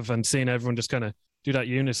we have and seeing everyone just kind of do that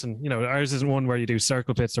unison. You know, ours isn't one where you do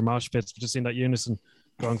circle pits or mosh pits, but just seeing that unison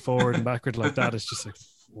going forward and backward like that, it's just like,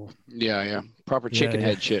 whoa. Yeah. Proper chicken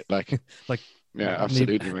head shit. Like, yeah,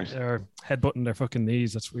 absolutely, mate. Or headbutting their fucking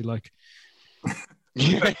knees. That's what we like.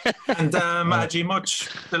 And Maggie, much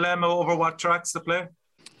dilemma over what tracks to play?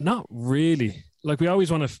 Not really. Like we always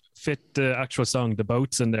want to fit the actual song, the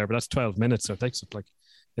boats in there, but that's 12 minutes, so it takes up like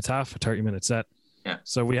it's half a 30-minute set. Yeah.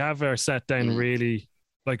 So we have our set down really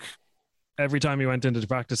like every time we went into the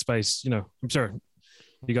practice space, you know, I'm sure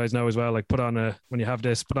you guys know as well, like when you have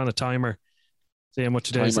this, put on a timer, see how much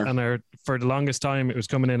it is. And for the longest time, it was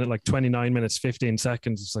coming in at like 29 minutes, 15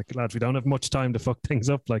 seconds. It's like, lads, we don't have much time to fuck things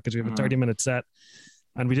up, like, because we have a 30-minute set.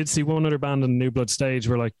 And we did see one other band on the New Blood stage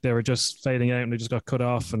where like they were just fading out and they just got cut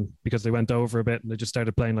off, and because they went over a bit and they just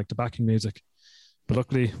started playing like the backing music. But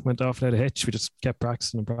luckily went off without a hitch. We just kept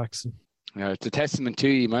practicing and practicing. Yeah, it's a testament to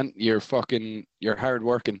you, man. You're hard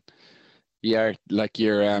working. Yeah, like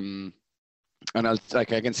you're and I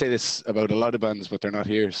can say this about a lot of bands, but they're not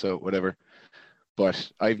here, so whatever.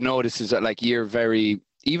 But I've noticed is that like you're very,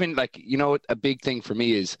 even like, you know, a big thing for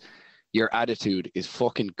me is your attitude is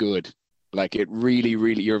fucking good. Like it really,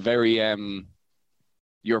 really, you're very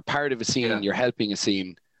you're part of a scene, you're helping a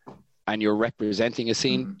scene, and you're representing a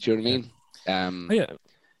scene. Do you know what I mean?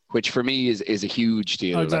 Which for me is a huge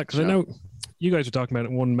deal. Oh, exactly. Because I know you guys were talking about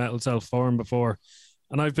it in One Metal Self Forum before,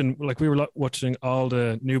 and I've been like, we were watching all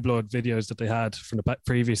the New Blood videos that they had from the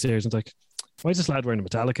previous years, and it's like, why is this lad wearing a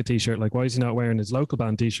Metallica t-shirt? Like, why is he not wearing his local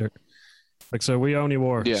band t-shirt? Like, so we only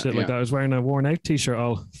wore shit like that. I was wearing a worn out t-shirt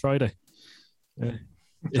all Friday.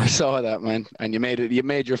 I saw that, man, and you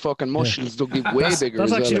made your fucking muscles look way bigger.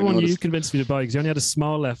 That's actually the one you convinced me to buy, because you only had a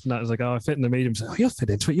small left, and that was like, oh, I fit in the medium. So, oh, you'll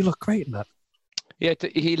fit into it. You look great in that. Yeah,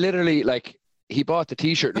 he literally like he bought the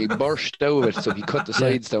t-shirt and he burst out of it, so he cut the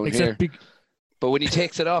sides down here. But when he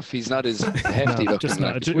takes it off, he's not as hefty looking. Just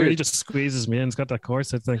not. It really just squeezes me in. It's got that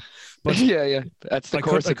corset thing. But yeah, that's the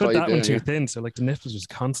corset. I cut that one too thin, so like the nipples was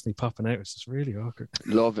constantly popping out. It's just really awkward.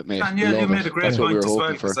 Love it, mate. Danielle, you made a great point as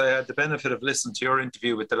well, because I had the benefit of listening to your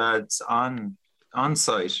interview with the lads on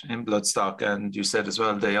site in Bloodstock, and you said as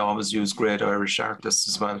well they always use great Irish artists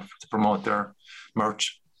as well to promote their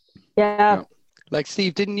merch. Yeah. Like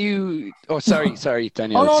Steve, didn't you? Oh, sorry,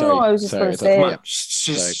 Danielle. No, I was just going to say.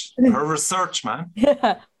 Her research, man.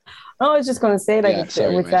 Yeah. No, I was just going to say, like,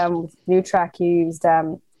 with New Track, you used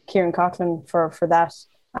Kieran Coughlin for that,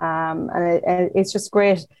 and it's just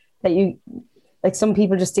great that you, like, some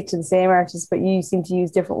people just stick to the same artists, but you seem to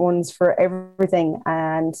use different ones for everything,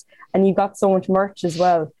 and you've got so much merch as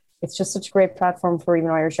well. It's just such a great platform for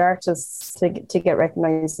even Irish artists to get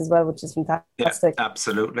recognised as well, which is fantastic. Yeah,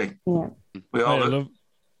 absolutely. Yeah. We all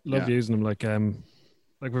love using them. Like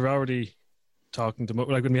we're already talking to,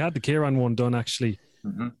 like when we had the Kieran one done, actually,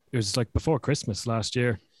 it was like before Christmas last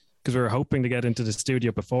year, because we were hoping to get into the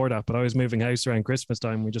studio before that, but I was moving house around Christmas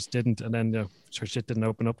time. We just didn't, and then shit didn't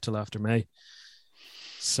open up till after May.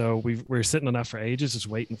 So we were sitting on that for ages, just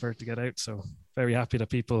waiting for it to get out. So very happy that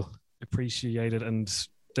people appreciate it, and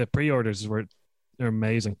the pre-orders they're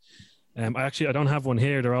amazing. I don't have one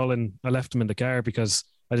here. They're all in. I left them in the car because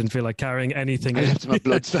I didn't feel like carrying anything. I left my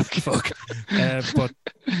bloodstock. Fuck. But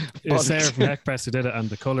it was Sarah from Heck Press who did it, and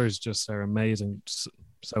the colours just are amazing.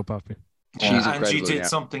 So poppy. And she did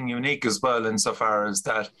something unique as well, insofar as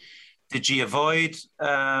that. Did you avoid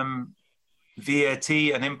VAT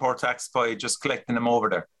and import tax by just collecting them over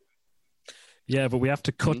there? Yeah, but we have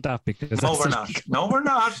to cut that because no, we're not. No, we're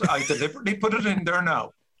not. I deliberately put it in there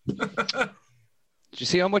now. Do you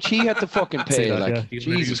see how much he had to fucking pay?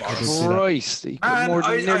 Jesus Christ. He got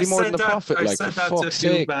nearly more than the profit. I said that to a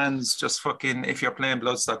few bands, just fucking, if you're playing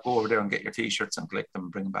Bloodstock, go over there and get your t-shirts and collect them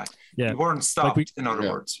and bring them back. Yeah. You weren't stopped, in other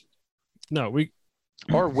words. No,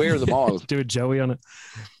 or wear them all. Do a Joey on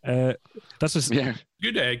it. That's just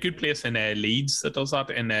good place in Leeds that does that.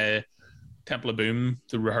 In Temple of Boom,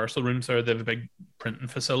 the rehearsal rooms there, they have a big printing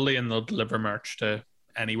facility, and they'll deliver merch to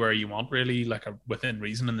anywhere you want, really, like within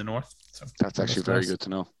reason in the north. So that's actually very good to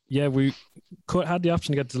know. Yeah, we had the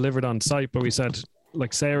option to get delivered on site, but we said,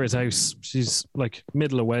 like, Sarah's house, she's like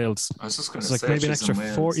middle of Wales. I was just going to say, like maybe an extra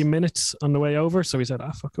 40 minutes on the way over. So we said,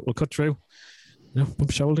 fuck it, we'll cut through.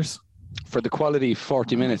 Bump shoulders. For the quality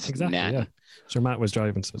 40 minutes. Exactly. Nah. Yeah. Sure, Matt was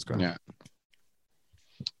driving, so it's great. Yeah.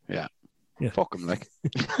 Fuck him, like.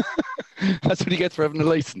 That's what he gets for having a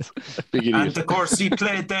license. Big idiot. And of course, he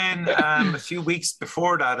played then a few weeks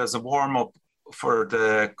before that as a warm-up for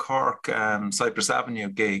the Cork Cypress Avenue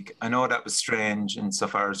gig. I know that was strange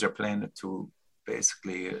insofar as you're playing it to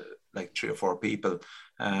basically like 3 or 4 people.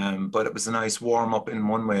 But it was a nice warm up in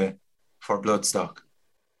one way for Bloodstock.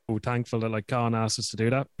 Thankful that like Colin asked us to do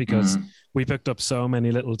that, because we picked up so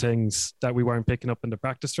many little things that we weren't picking up in the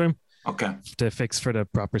practice room. Okay. To fix for the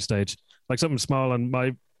proper stage, like something small on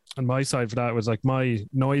my side for that was like my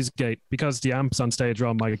noise gate, because the amps on stage are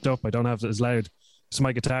all mic'd up. I don't have it as loud, so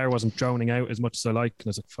my guitar wasn't droning out as much as I like. And I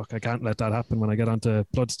was like, fuck, I can't let that happen when I get onto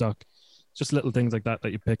Bloodstock. Just little things like that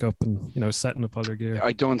you pick up, and setting up all your gear.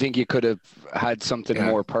 I don't think you could have had something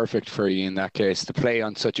more perfect for you in that case, to play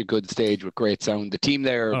on such a good stage with great sound. The team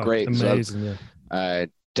there are great. Amazing, as well.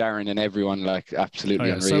 Darren and everyone, like, absolutely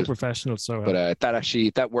unreal. So professional, so but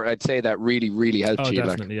I'd say that really, really helped you.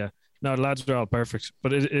 Definitely, yeah. No, the lads are all perfect,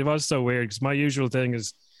 but it was so weird, because my usual thing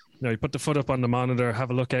is, you put the foot up on the monitor,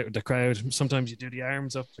 have a look out at the crowd. Sometimes you do the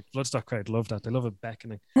arms up. Like Bloodstock crowd love that. They love it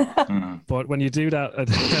beckoning. But when you do that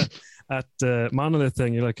at the Monolith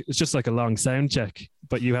thing, you're like, it's just like a long sound check,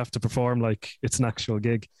 but you have to perform like it's an actual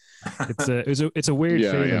gig. It's a weird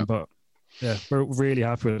feeling, but yeah, we're really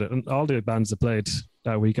happy with it. And all the bands that played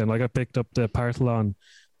that weekend, like I picked up the Partholon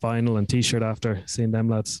vinyl and T-shirt after seeing them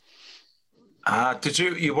lads. Did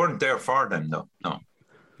you weren't there for them though?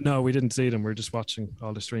 No, we didn't see them. We're just watching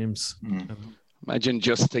all the streams. Imagine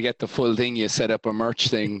just to get the full thing, you set up a merch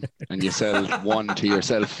thing and you sell one to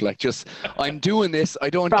yourself. Like, just, I'm doing this. I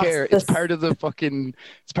don't care. It's part of the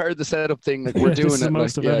setup thing. Like, we're doing it.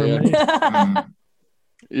 Most I've ever made.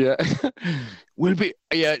 Yeah.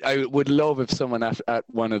 I would love if someone at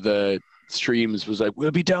one of the streams was like, we'll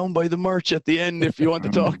be down by the merch at the end if you want to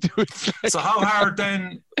talk to us. So how hard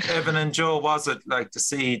then, Evan and Joe, was it like to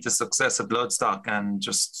see the success of Bloodstock and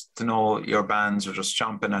just to know your bands are just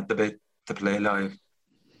chomping at the bit to play live?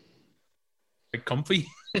 Like comfy.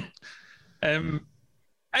 I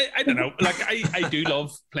don't know. Like I do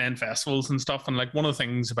love playing festivals and stuff, and like one of the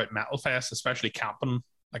things about Metal Fest, especially camping,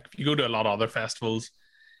 like if you go to a lot of other festivals,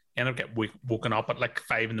 you end up get woken up at like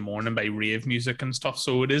 5 a.m. by rave music and stuff.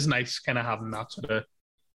 So it is nice kind of having that sort of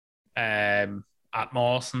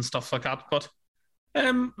atmos and stuff like that. But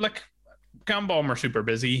like Gambom are super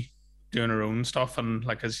busy doing her own stuff, and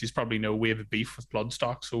like as you probably know, we have a beef with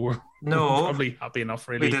Bloodstock, so we're probably happy enough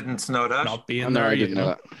really. We didn't know that. Not being there, I didn't know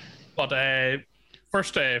that. But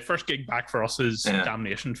first gig back for us is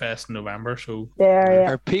Damnation Fest in November. So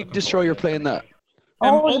Are Pig Destroyer playing that?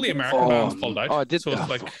 All the American bands pulled out. It's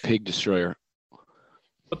like Pig Destroyer.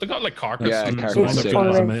 But they got like Carcass. Yeah, and Carcass.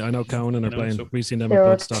 I know Conan are playing. We've seen them at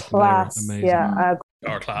Bloodstock. Class. Amazing. Yeah,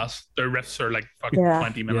 our class. Their riffs are like fucking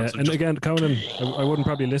 20 minutes. And again, Conan, I wouldn't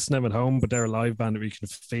probably listen to them at home, but they're a live band that we can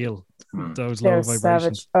feel those low vibrations.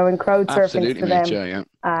 Savage. I went crowd surfing for them.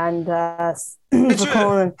 And for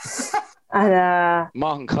Conan. And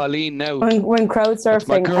Martin Colleen now. When crowd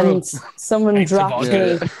surfing and someone dropped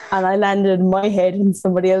me and I landed my head in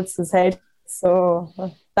somebody else's head. So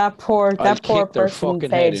that poor person's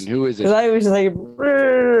head. Who is it? Because I was like,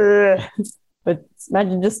 but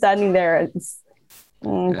imagine just standing there. It's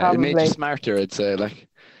it made you smarter. It's like,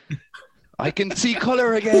 I can see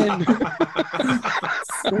color again.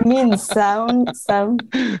 You mean sound? And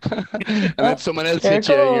then someone else hit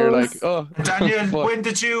you, and you're like, oh. Danielle, when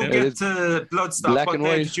did you get to Bloodstock? Black what and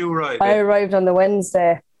day white. did you arrive? I arrived on the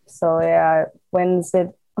Wednesday. So yeah, Wednesday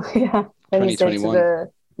to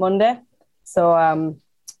the Monday. So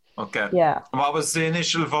okay. Yeah. What was the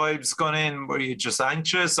initial vibes going in? Were you just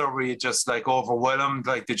anxious, or were you just like overwhelmed?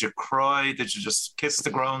 Like, did you cry? Did you just kiss the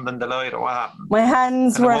ground and delight, or what happened? My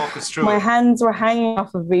hands were hanging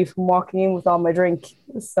off of me from walking in with all my drink.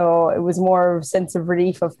 So it was more of a sense of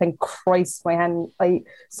relief of thank Christ my hand.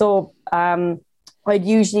 I'd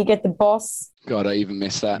usually get the bus. God, I even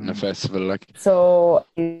missed that in a festival. Like, so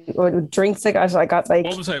drinks I got like.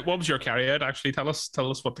 What was your carry out? Actually, tell us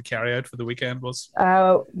what the carry out for the weekend was.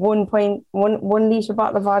 1 litre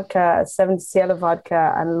bottle of vodka, 70cl of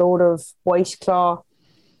vodka, and a load of White Claw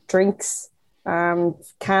drinks,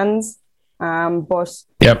 cans. But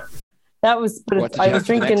yep, that was. But I was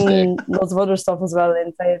drinking loads of other stuff as well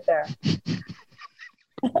inside there.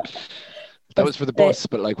 That was for the bus,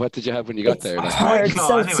 but like, what did you have when you got there? Like, hard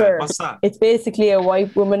seltzer. What's that? It's basically a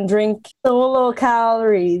white woman drink. So low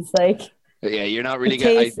calories, like. Yeah, you're not really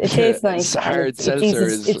getting. It tastes nice. Hard seltzer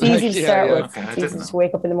is. It's easy to start with. Okay, it's easy to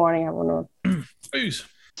wake up in the morning and have one. Booze.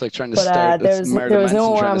 It's like trying to start. There was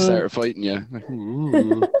no trying to start fighting you.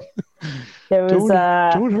 There was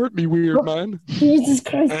don't hurt me, weird man. Jesus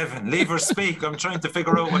Christ. Evan, leave her speak. I'm trying to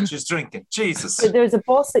figure out what she's drinking. Jesus. There's a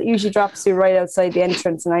bus that usually drops you right outside the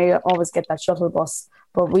entrance, and I always get that shuttle bus.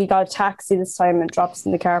 But we got a taxi this time and it drops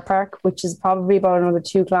in the car park, which is probably about another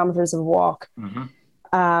 2 kilometers of walk. Mm-hmm.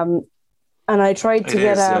 And I tried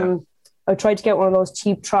to I tried to get one of those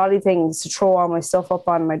cheap trolley things to throw all my stuff up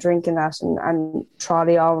on, my drink and that, and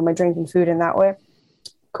trolley all of my drink and food in that way.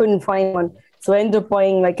 Couldn't find one. So I ended up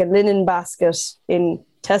buying like a linen basket in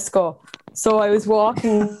Tesco. So I was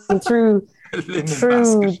walking through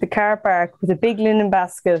the car park with a big linen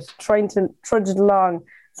basket, trying to trudge it along.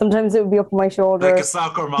 Sometimes it would be up on my shoulder. Like a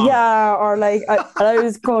soccer mom. Yeah, or like I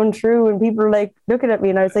was going through and people were like looking at me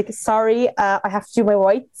and I was like, sorry, I have to do my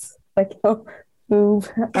whites. Like, move.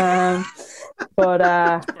 But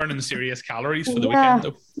burning serious calories for the weekend,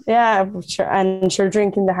 though. Yeah, sure. And sure,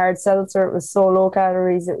 drinking the hard seltzer, it was so low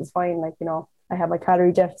calories, it was fine. Like, I had my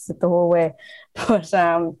calorie deficit the whole way. But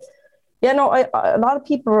a lot of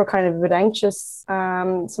people were kind of a bit anxious.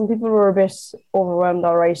 Some people were a bit overwhelmed,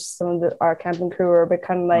 all right. Some of our camping crew were a bit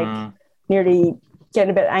kind of like nearly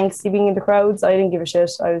getting a bit angsty being in the crowds. I didn't give a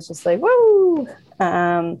shit. I was just like, woo!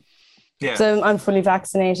 So I'm fully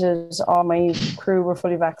vaccinated. All my crew were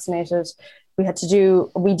fully vaccinated. We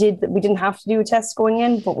didn't have to do a test going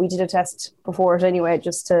in, but we did a test before it anyway,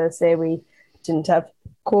 just to say we didn't have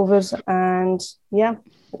COVID. And yeah,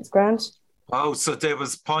 it's grand. Oh, so there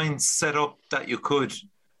was points set up that you could,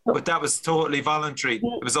 but that was totally voluntary.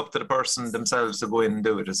 It was up to the person themselves to go in and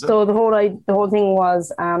do it, is it? So the whole thing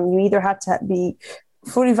was you either had to be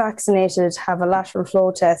fully vaccinated, have a lateral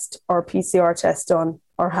flow test or PCR test done,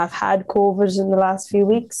 or have had COVID in the last few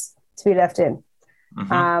weeks to be let in.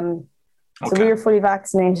 So we were fully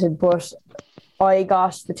vaccinated, but I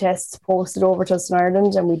got the tests posted over to us in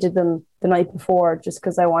Ireland and we did them the night before just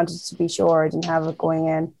because I wanted to be sure I didn't have it going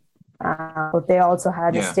in. But they also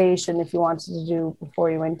had a station if you wanted to do before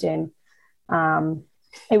you went in.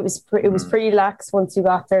 It was pretty lax once you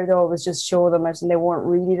got there, though. It was just show them it and they weren't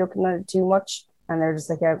really looking at it too much. And they're just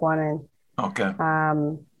like, yeah, go on in. Okay.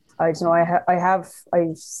 I don't know.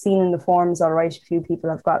 I've seen in the forums, all right, a few people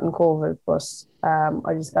have gotten COVID, but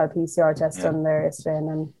I just got a PCR test done there yesterday and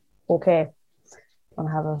I'm okay. Don't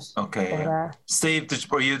have it. Okay. But, Steve,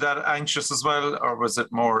 were you that anxious as well, or was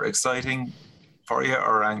it more exciting for you,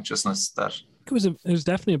 or anxiousness that? It was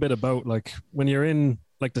definitely a bit about like when you're in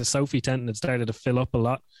like the Sophie tent and it started to fill up a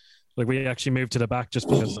lot. Like we actually moved to the back just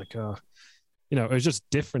because it was just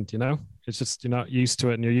different, It's just you're not used to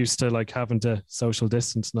it and you're used to like having to social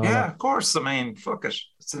distance and all that. Yeah, of course. I mean, fuck it.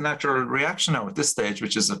 It's a natural reaction now at this stage,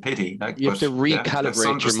 which is a pity. Like, you have to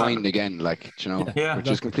recalibrate your mind again, which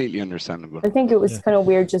is completely understandable. I think it was kind of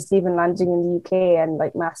weird just even landing in the UK and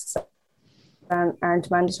like masks aren't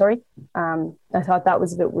mandatory. I thought that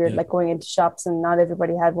was a bit weird, like going into shops and not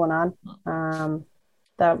everybody had one on.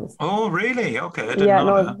 That was. Oh, really? Okay, I didn't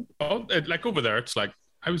know that. Oh, like over there, it's like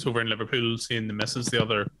I was over in Liverpool seeing the missus the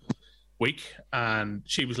other week, and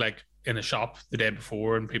she was like in a shop the day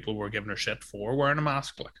before, and people were giving her shit for wearing a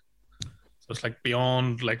mask. Like, so it's like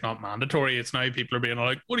beyond like not mandatory. It's now people are being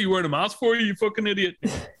like, "What are you wearing a mask for? You fucking idiot!"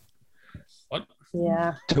 What?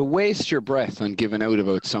 Yeah. To waste your breath on giving out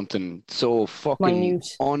about something so fucking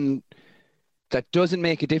that doesn't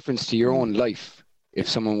make a difference to your own life. If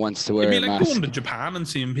someone wants to wear a mask, going to Japan and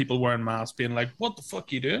seeing people wearing masks, being like, "What the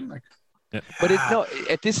fuck are you doing?" Like. Yeah. But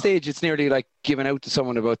at this stage, it's nearly like giving out to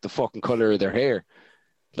someone about the fucking colour of their hair.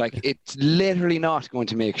 Like, it's literally not going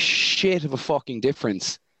to make shit of a fucking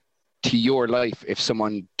difference to your life if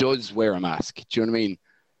someone does wear a mask. Do you know what I mean?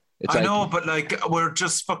 I know, but like, we're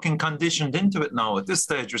just fucking conditioned into it now at this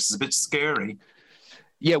stage, which is a bit scary.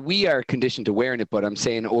 Yeah, we are conditioned to wearing it, but I'm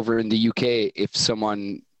saying over in the UK, if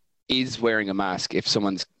someone is wearing a mask, if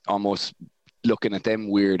someone's almost looking at them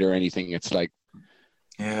weird or anything, it's like,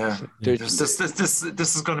 yeah, this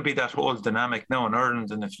is going to be that whole dynamic now in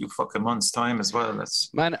Ireland in a few fucking months' time as well.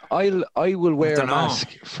 I will wear a mask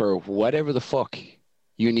for whatever the fuck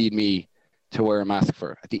you need me to wear a mask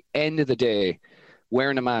for. At the end of the day,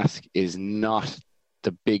 wearing a mask is not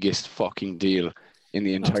the biggest fucking deal in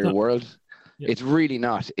the entire world. Yeah. It's really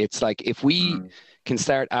not. It's like if we can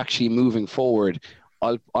start actually moving forward,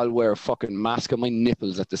 I'll wear a fucking mask on my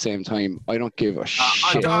nipples at the same time. I don't give a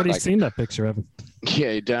shit. I've already seen that picture, Evan.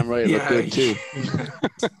 Yeah, damn right. It looked good too.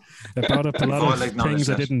 It brought up a lot of things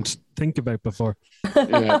I didn't think about before.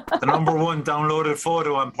 Yeah. The number one downloaded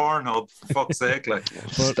photo on Pornhub, for fuck's sake. Like.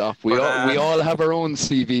 Stop. We all have our own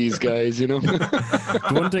CVs, guys,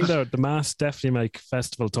 The one thing though, the masks definitely make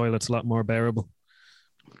festival toilets a lot more bearable.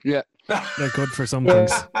 Yeah. They're good for some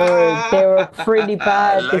things. They were pretty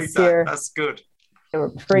bad this year. That's good. They were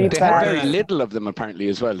pretty bad. They had very little of them apparently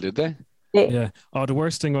as well, did they? Yeah. Oh, the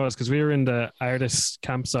worst thing was because we were in the artist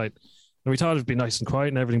campsite and we thought it'd be nice and quiet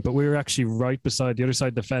and everything, but we were actually right beside the other side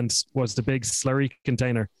of the fence was the big slurry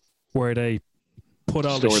container where they put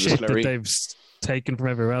all the shit that they've taken from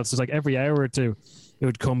everywhere else. It's like every hour or two it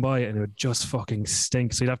would come by and it would just fucking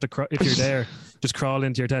stink. So you'd have to, if you're there, just crawl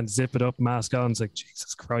into your tent, zip it up, mask on. It's like,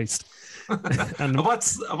 Jesus Christ. And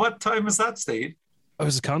what time is that, Steve? I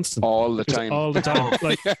was constant. All the time. All the time.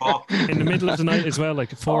 Like in the middle of the night as well,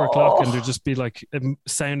 like at 4 o'clock, and there'd just be like a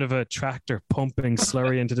sound of a tractor pumping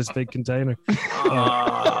slurry into this big container.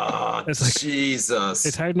 It's like, Jesus.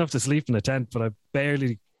 It's hard enough to sleep in a tent, but I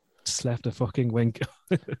barely slept a fucking wink.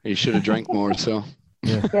 You should have drank more, so.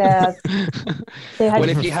 Yeah. Well,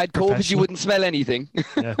 if you had COVID, you wouldn't smell anything.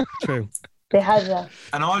 Yeah, true. They had that.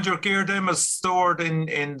 And all your gear then was stored in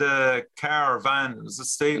the car or van. Was it,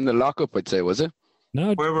 Steve? In the lockup, I'd say, was it?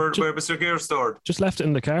 No. Where was your gear stored? Just left it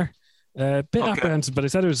in the car. Bit apprehensive, but I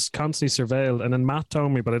said it was constantly surveilled. And then Matt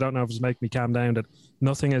told me, but I don't know if it's making me calm down, that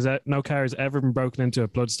no car has ever been broken into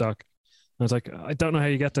at Bloodstock. And I was like, I don't know how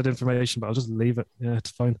you get that information, but I'll just leave it. Yeah,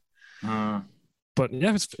 it's fine. But yeah,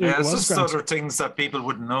 it was just other things that people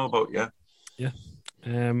wouldn't know about. Yeah. Yeah.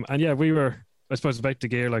 And yeah, we were, I suppose, about the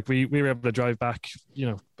gear. Like we were able to drive back,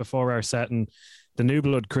 before our set, and the New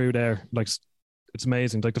Blood crew there, like, it's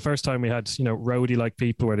amazing. Like the first time we had, roadie like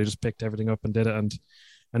people where they just picked everything up and did it, and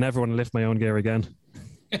I never want to lift my own gear again.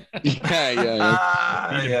 Yeah.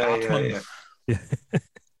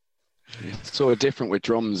 It's so different with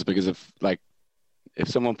drums, because if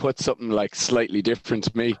someone puts something like slightly different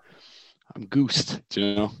to me, I'm goosed,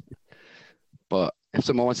 But if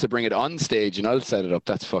someone wants to bring it on stage and I'll set it up,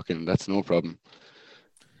 that's no problem.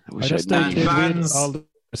 I wish I'd all the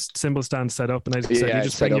cymbal stands set up, and I said, you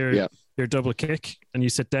just bring your double kick and you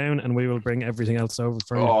sit down, and we will bring everything else over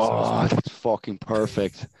for you. Oh, that's fucking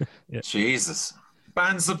perfect. Yeah. Jesus.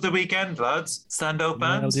 Bands of the weekend, lads. Standout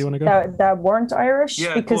bands. Do you want to go? That weren't Irish,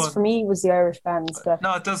 because for me it was the Irish bands. But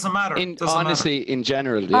no, it doesn't matter. In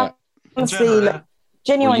general, yeah. Honestly,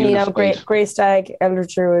 genuinely, Grey Stag, Elder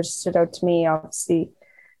Druid stood out to me, obviously.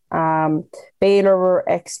 Baylor were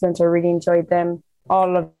excellent. I really enjoyed them.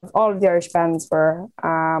 All of the Irish bands were.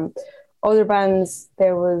 Other bands,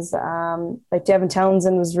 there was like Devin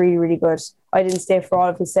Townsend was really, really good. I didn't stay for all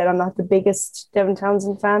of his set. I'm not the biggest Devin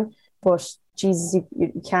Townsend fan, but Jesus,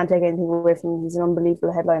 you can't take anything away from him. He's an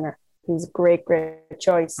unbelievable headliner. He's a great, great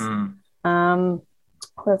choice. What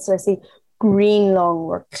else did I see? Green Lung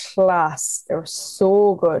were class. They were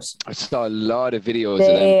so good. I saw a lot of videos of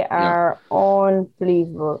them. They are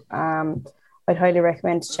unbelievable. I'd highly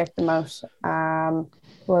recommend to check them out.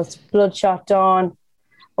 Was Bloodshot Dawn.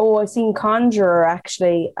 Oh, I've seen Conjurer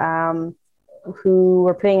actually, who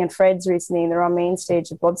were playing in Fred's recently, and they're on main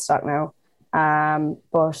stage at Bloodstock now.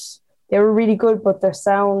 But they were really good, but their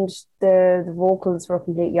sound, the vocals were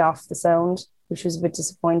completely off the sound, which was a bit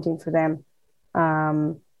disappointing for them.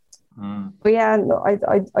 But yeah, no,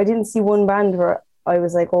 I didn't see one band where I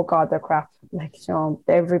was like, oh God, they're crap. Like,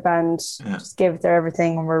 every band just gave it their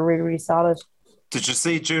everything and were really, really solid. Did you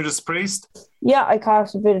see Judas Priest? Yeah, I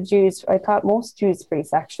caught a bit of Judas. I caught most Judas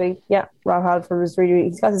Priest, actually. Yeah, Rob Halford was really,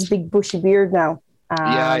 he's got this big bushy beard now.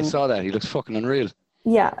 Yeah, I saw that. He looks fucking unreal.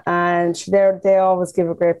 Yeah, and they always give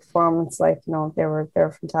a great performance. Like, they were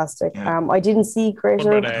fantastic. Yeah. I didn't see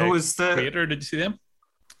Crater. Who was the Crater? Did you see them?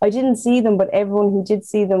 I didn't see them, but everyone who did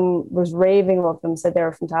see them was raving about them, said they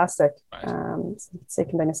were fantastic. Right. Sick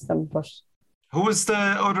and I missed them, but who was the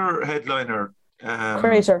other headliner?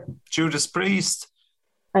 Crater. Judas Priest.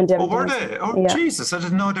 And were they? Oh, yeah. Jesus, I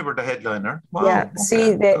didn't know they were the headliner. Wow. Yeah,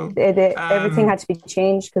 see, they everything had to be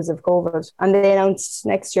changed because of COVID. And they announced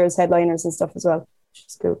next year's headliners and stuff as well, which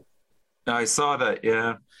is cool. I saw that,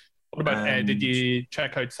 yeah. What about, did you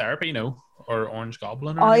check out Therapy, or Orange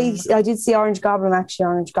Goblin? I did see Orange Goblin, actually.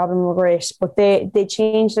 Orange Goblin were great, but they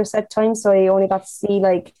changed their set time, so I only got to see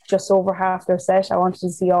like just over half their set. I wanted to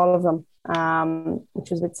see all of them, which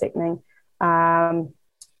was a bit sickening.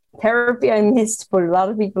 Therapy I missed, but a lot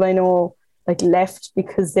of people I know like left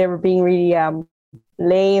because they were being really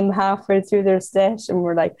lame halfway through their set, and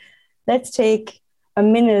were like, let's take a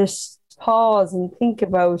minute pause and think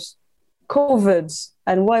about COVID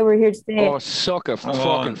and why we're here today. Oh, suck a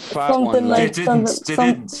fucking fat something one. Like, they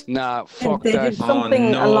didn't. Nah, fuck they that. did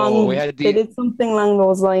something they did something along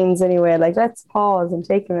those lines anyway. Like, let's pause and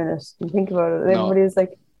take a minute and think about it. Everybody was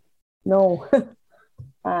like, no.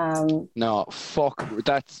 No, fuck.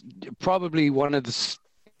 That's probably one of the.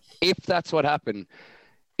 If that's what happened,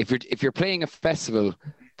 if you're playing a festival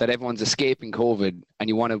that everyone's escaping COVID and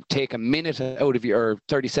you want to take a minute out of your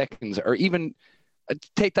 30 seconds, or even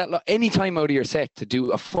take that any time out of your set to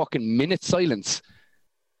do a fucking minute silence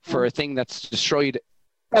for a thing that's destroyed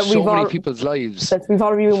so many people's lives. That we've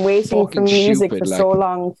already been waiting for music for so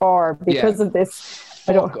long for because of this.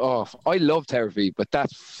 Fuck off. I love Therapy, but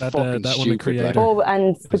that's fucking that stupid. One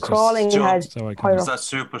and the crawling had Is that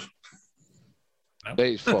stupid?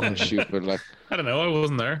 They fucking stupid. Like, I don't know. I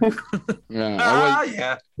wasn't there. yeah,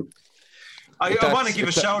 Yeah. But I want to that's- give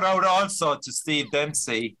a shout out also to Steve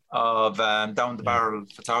Dempsey of Down the Barrel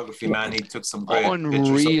Photography, man. He took some great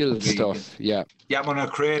unreal pictures. stuff. Yeah, Yeah, one a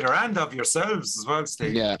creator and of yourselves as well,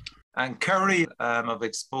 Steve. yeah. And Kerry of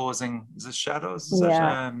Exposing, is it Shadows? Is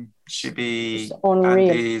Yeah. it, she'd be It's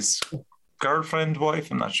unreal. Andy's girlfriend,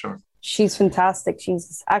 wife, I'm not sure. She's fantastic.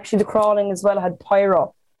 She's actually the crawling as well had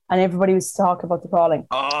pyro, and everybody was talking about the crawling.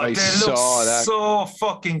 Oh, I they saw look that. so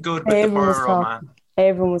fucking good with Everyone the was pyro, talking. man.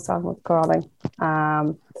 Everyone was talking about the crawling.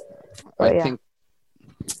 But I yeah. think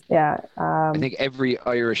Yeah. I think every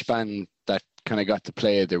Irish band that kind of got to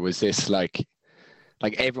play, there was this like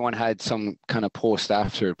everyone had some kind of post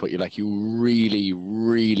after it, but you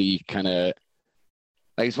really kind of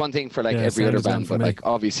like, it's one thing for like Yeah, every same other as them band, for but me. like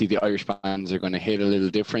obviously the Irish bands are going to hit a little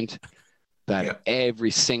different. That Yeah. every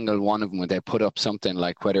single one of them, when they put up something,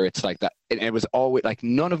 like whether it's like that, it was always like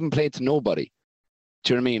none of them played to nobody.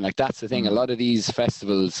 Do you know what I mean? Like that's the thing. A lot of these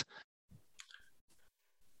festivals,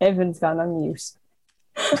 Evan's gone on mute.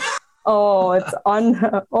 Oh, it's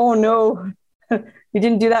on. Oh no. You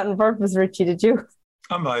didn't do that on purpose, Richie, did you?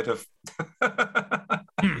 I might have.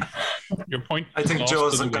 Your point. I think lost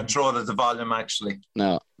Joe's to the in wind. control of the volume, actually.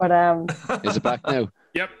 no, But is it back now?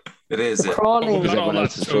 Yep. It is, the yeah. But crawling. we've Because got all everyone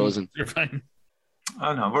else that, is so frozen. You're fine.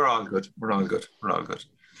 Oh no, we're all good. We're all good. We're all good.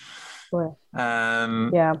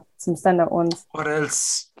 Yeah, some standout ones. What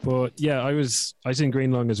else? But yeah, I was in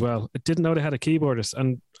Greenlung as well. I didn't know they had a keyboardist,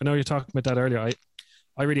 and I know you're talking about that earlier.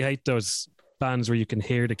 I really hate those bands where you can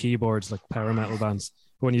hear the keyboards, like power metal bands.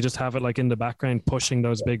 But when you just have it like in the background pushing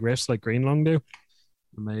those big riffs like Greenlung do,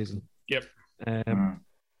 amazing. Yep.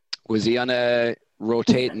 Was he on a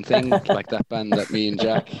rotating thing like that band that me and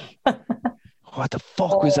Jack? What the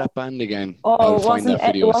fuck was that band again? Oh, I'll it find wasn't, that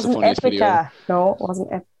video. it It's the wasn't funniest video. Epica. No, it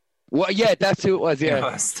wasn't Epica. Well, yeah, that's who it was. Yeah,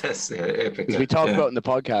 Yes, that's epic. because we talked about it in the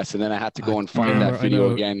podcast, and then I had to go and find remember, that I video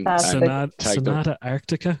know. again. That's and Sonata- tagged up. Sonata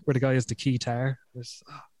Arctica, where the guy has the keytar.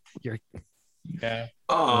 You're Yeah.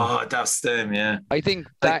 Oh, that's them, yeah. I think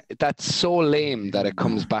that's so lame that it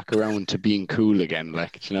comes back around to being cool again.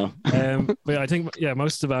 Like, you know, but yeah, I think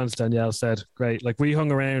most of the bands Danielle said great. Like we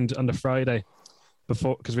hung around on the Friday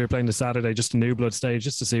before because we were playing the Saturday, just a New Blood stage,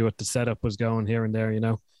 just to see what the setup was going here and there.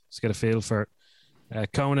 Just get a feel for it.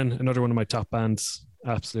 Conan, another one of my top bands,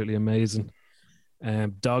 absolutely amazing.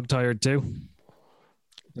 Dog Tired too.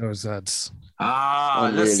 Those lads.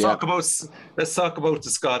 Let's Unreal, talk about the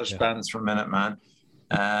Scottish bands for a minute,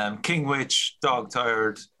 man. King Witch, Dog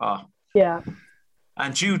Tired. Yeah.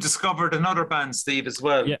 And you discovered another band, Steve, as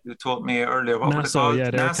well. Yeah. You told me earlier. What were they Nassau, called? yeah,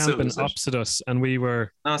 they were Nassau, camping is it? opposite us, and we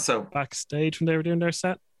were Nassau. backstage when they were doing their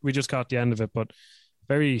set. We just caught the end of it, but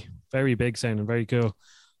very, very big sound and very cool.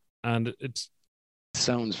 And it's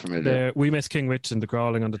sounds familiar. we missed King Witch and the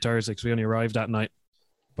crawling on the Thursday because we only arrived that night.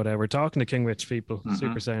 But we're talking to King Witch people,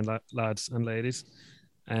 super sound lads and ladies.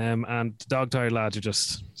 And the Dog Tired lads are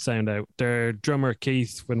just sound out. Their drummer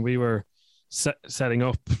Keith, when we were setting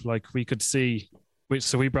up, like we could see,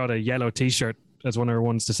 so we brought a yellow T-shirt as one of our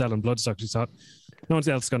ones to sell in Bloodstock. We thought no one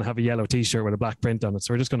else is going to have a yellow T-shirt with a black print on it,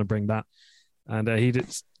 so we're just going to bring that. And he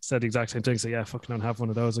said the exact same thing. So yeah, fucking don't have one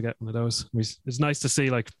of those. I'll get one of those. It's nice to see,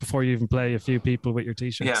 like, before you even play, a few people with your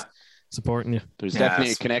T-shirts supporting you. There's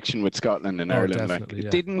definitely a connection with Scotland and Ireland. Like,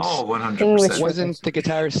 didn't 100%. wasn't the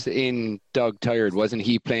guitarist in Dog Tired? Wasn't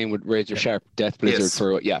he playing with Razor Sharp Death Blizzard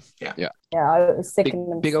for? Yeah. Yeah, I was sick in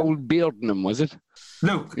them. Big old beard in him, was it?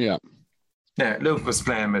 Luke. Yeah. Yeah, Luke was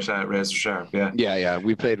playing with Razor Sharp. Yeah. Yeah.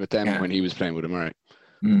 We played with them when he was playing with him. All right.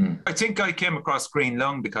 I think I came across Green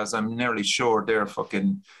Lung because I'm nearly sure they're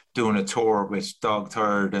fucking doing a tour with Dog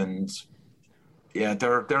Tired, and yeah,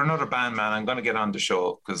 they're another band, man. I'm gonna get on the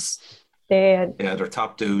show because they're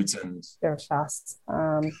top dudes and they're fast.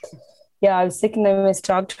 Yeah, I was thinking I missed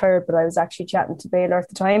Dog Tired, but I was actually chatting to Baylor at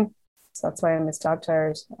the time, so that's why I missed Dog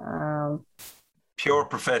Tired. Pure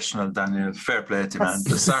professional, Daniel. Fair play to you, man.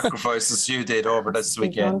 The sacrifices you did over this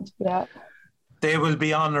weekend. Yeah. They will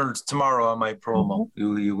be honoured tomorrow on my promo.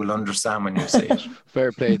 You will understand when you see it.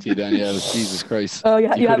 Fair play to you, Danielle. Jesus Christ. Oh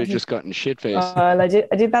yeah, you could have just gotten shit faced. Well, I did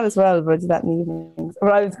that as well, but I did that in the evenings.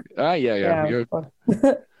 But I was,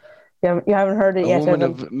 you haven't heard it yet. A woman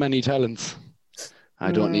of many talents.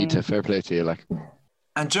 I don't need to. Fair play to you, like.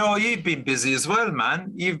 And Joe, you've been busy as well,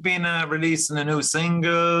 man. You've been releasing a new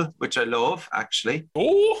single, which I love, actually.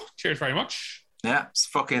 Oh, cheers very much. Yeah, it's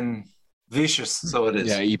fucking vicious, so it is.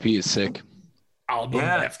 Yeah, EP is sick. Album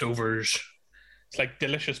leftovers. It's like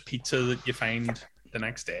delicious pizza that you find the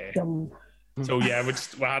next day. Yum. So yeah, we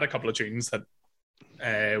had a couple of tunes that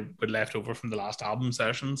were left over from the last album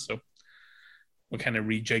session. So we kind of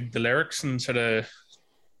rejigged the lyrics and sort of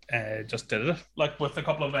just did it like with a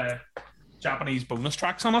couple of Japanese bonus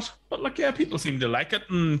tracks on it. But like, yeah, people seem to like it,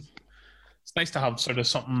 and it's nice to have sort of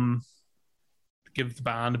something to give the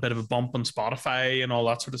band a bit of a bump on Spotify and all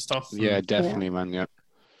that sort of stuff. Yeah, And definitely, man. Yeah.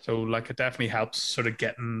 so like it definitely helps sort of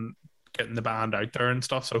getting the band out there and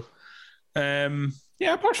stuff. So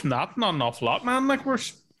yeah, apart from that, not an awful lot, man. Like we're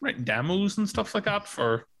writing demos and stuff like that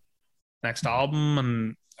for next album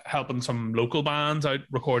and helping some local bands out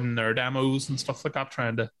recording their demos and stuff like that,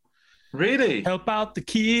 trying to Really? help out the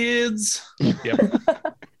kids. Yep.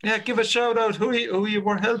 Yeah, give a shout out who you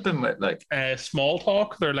were helping with, like. Small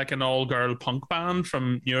Talk, they're like an all-girl punk band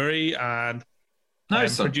from Newry, and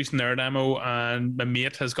Nice one. producing their demo. And my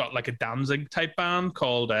mate has got like a Danzig type band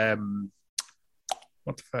called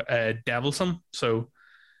Devilsome. So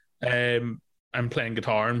I'm playing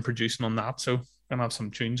guitar and producing on that. So gonna have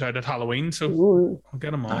some tunes out at Halloween. So Ooh. I'll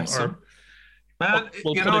get them on. Nice Or one. Man,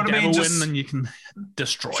 we'll you put know a what I demo mean? Just in and you can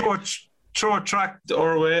destroy it. throw a track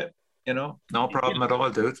our way, you know, no problem at all,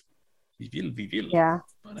 dude. Reveal. Yeah.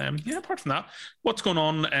 But yeah, apart from that, what's going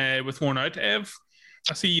on with Worn Out, Ev?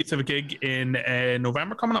 I see you have a gig in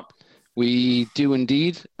November coming up. We do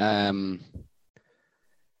indeed. The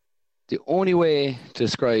only way to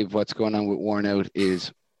describe what's going on with Worn Out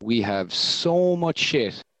is we have so much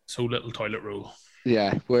shit. So little toilet roll.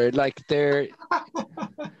 Yeah, we're like there.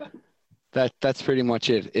 That's pretty much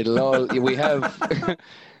it. It'll all we have.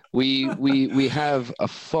 we have a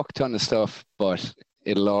fuck ton of stuff, but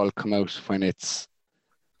it'll all come out when it's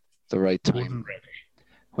the right Good time. and ready.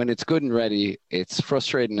 When it's good and ready, it's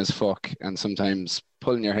frustrating as fuck and sometimes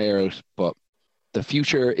pulling your hair out, but the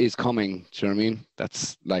future is coming. Do you know what I mean?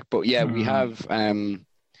 That's like, but yeah, we have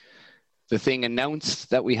the thing announced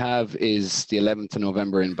that we have is the 11th of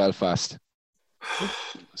November in Belfast.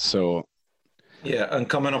 So Yeah, and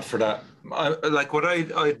coming up for that, what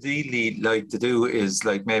I'd ideally like to do is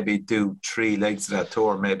like maybe do 3 legs of that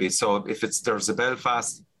tour, maybe. So if there's a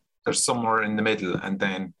Belfast, there's somewhere in the middle, and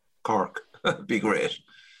then Cork. It'd be great.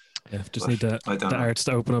 Yeah, just But need the I don't know. arts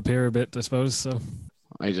to open up here a bit, I suppose. So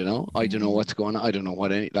I don't know. I don't know what's going on. I don't know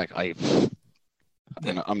what any like I.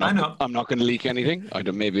 Yeah, I'm I not. know. I'm not going to leak anything. I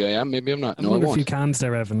don't. Maybe I am. Maybe I'm not. I No, I wonder a won't. few cans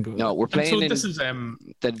there, Evan. No, we're And playing so in this is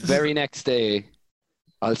the very next day.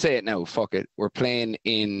 I'll say it now. Fuck it. We're playing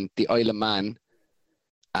in the Isle of Man,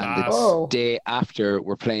 and the Class. Oh. day after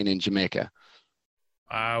we're playing in Jamaica.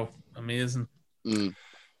 wow, amazing. Mm.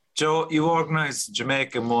 Joe, you organised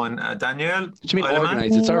Jamaican one. Danielle? What do you mean Isle of Man?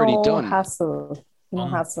 organised? It's already no done. Hassle. No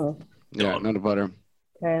hassle. Yeah, not a bother.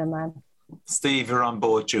 Okay, man. Steve, you're on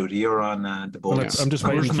board. Judy, you're on the boat. well, I'm just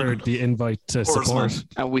waiting for the invite to support. Horseman.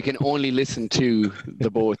 And we can only listen to the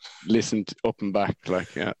boat, listen to up and back.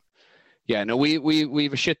 Like, yeah. No, we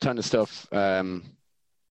have a shit ton of stuff.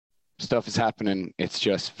 Stuff is happening. It's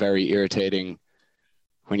just very irritating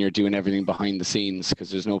when you're doing everything behind the scenes because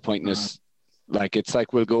there's no point in us. Like, it's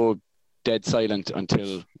like we'll go dead silent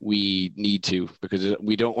until we need to because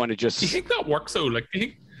we don't want to just. Do you think that works though? Like, do you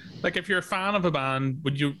think, like, if you're a fan of a band,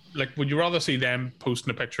 would you rather see them posting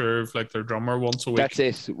a picture of like their drummer once a week? That's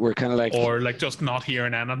it. We're kind of like, Or like just not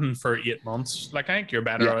hearing anything for 8 months. Like, I think you're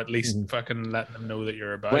better Yeah. at least fucking letting them know that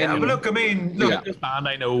you're about. When- Yeah, you but know? look, I mean, look, Yeah. This band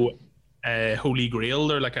I know, Holy Grail,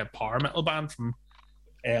 they're like a power metal band from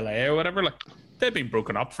LA or whatever. Like, they've been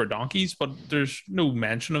broken up for donkeys, but there's no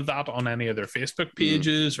mention of that on any of their Facebook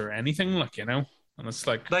pages or anything. Like, you know, and it's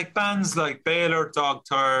like bands like Baylor, Dog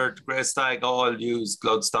Turd, Grey Stag all use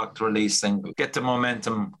Bloodstock to release single. Get the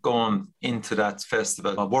momentum going into that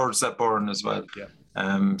festival. Words That Burn as well.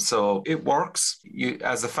 Yeah. So it works. You,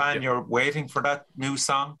 as a fan, you're waiting for that new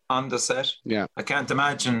song on the set. yeah. I can't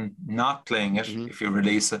imagine not playing it if you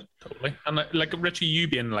release it. totally. And like Richie, you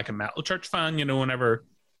being like a Metal Church fan, you know, whenever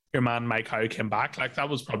your man Mike Howe came back, like that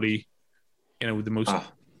was probably, you know, the most,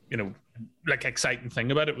 you know, like exciting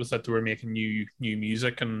thing about it was that they were making new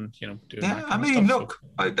music and, you know, doing Yeah, that I kind mean, of stuff. look,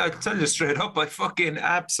 I tell you straight up, I fucking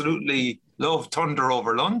absolutely love Thunder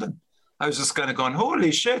Over London. I was just kind of going,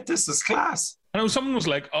 holy shit, this is class. I know someone was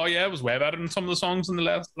like, oh yeah, it was way better than some of the songs in the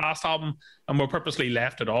last album, and we purposely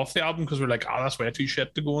left it off the album because we're like, oh, that's way too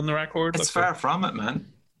shit to go on the record. It's far from it,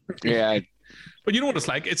 man. Yeah. But you know what it's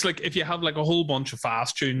like? It's like if you have like a whole bunch of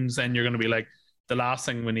fast tunes, then you're going to be like, the last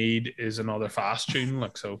thing we need is another fast tune.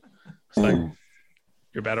 Like, so it's like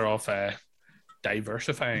you're better off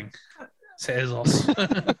diversifying, says us.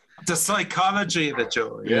 The psychology that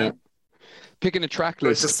Joe, Yeah. Picking a track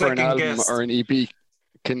But it's list a for an second album guess. or an EP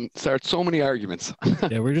can start so many arguments.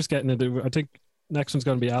 Yeah, we're just getting it. I think next one's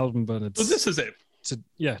going to be album, but it's So this is it. to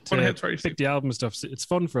Go ahead, sorry, pick the album stuff. It's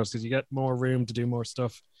fun for us because you get more room to do more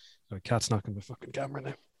stuff. Oh, cat's knocking the fucking camera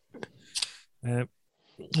now.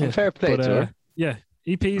 Fair play to her. Yeah,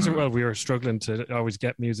 EPs are, well, we were struggling to always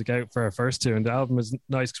get music out for our first two, and the album is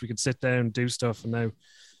nice because we could sit down and do stuff. And now,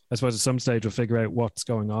 I suppose at some stage we'll figure out what's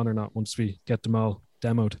going on or not once we get them all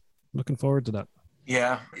demoed. Looking forward to that.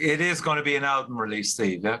 Yeah, it is going to be an album release,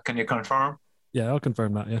 Steve. Yeah, can you confirm? Yeah, I'll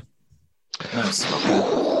confirm that. Yeah. Nice. Okay.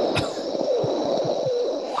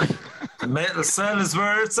 The metal cell is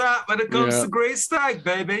where it's at when it comes to Grey Stag,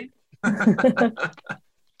 baby.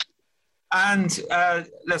 And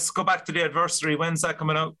let's go back to the adversary. When's that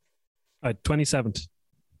coming out? 27th.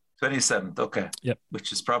 27th, okay. Yep.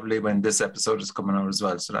 Which is probably when this episode is coming out as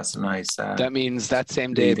well. So that's a nice. That means that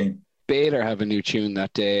same day, Baylor have a new tune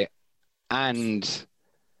that day. And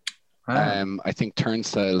I think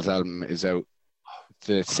Turnstile's album is out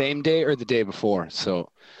the same day or the day before. So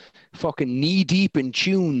fucking knee deep in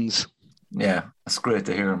tunes. Yeah, that's great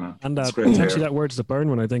to hear, man. And potentially that Words That Burn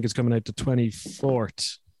one, I think, is coming out the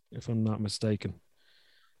 24th, if I'm not mistaken.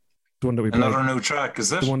 The one that we played. Another new track,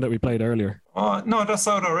 is it? The one that we played earlier. Oh, no, that's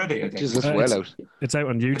out already, I think. It's well out. It's out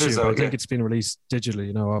on YouTube. I think it's been released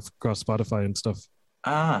digitally, across Spotify and stuff.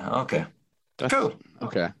 Ah, okay. Cool.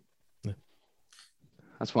 Okay. Yeah.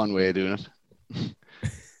 That's one way of doing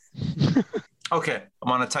it. Okay. I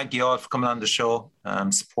want to thank you all for coming on the show.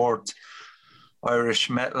 Support Irish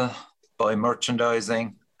metal by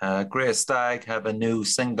merchandising. Grey Stag have a new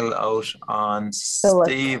single out on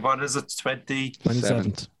Steve. What is it?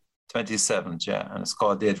 27th. 27th, yeah. And it's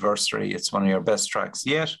called The Adversary. It's one of your best tracks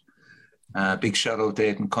yet. Big shout out to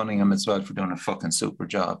Aidan Cunningham as well for doing a fucking super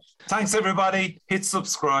job. Thanks, everybody. Hit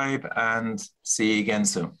subscribe and see you again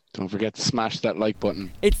soon. Don't forget to smash that like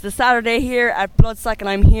button. It's the Saturday here at Bloodstock, and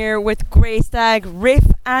I'm here with Grey Stag, Riff,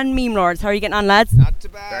 and Meme Lords. How are you getting on, lads? Not too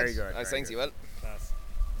bad. Very good. Nice, thanks, you well.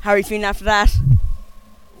 How are you feeling after that?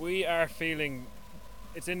 We are feeling,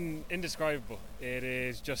 it's indescribable. It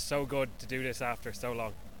is just so good to do this after so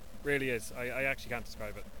long. Really is. I actually can't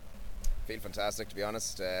describe it. Feel fantastic, to be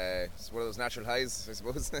honest. It's one of those natural highs, I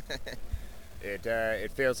suppose.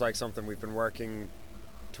 It feels like something we've been working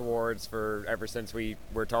towards for ever since we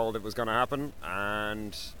were told it was going to happen,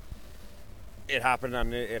 and it happened,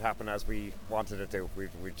 and it happened as we wanted it to.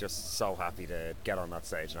 We're just so happy to get on that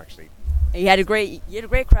stage and actually. You had a great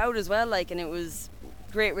crowd as well, and it was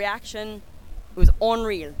great reaction. It was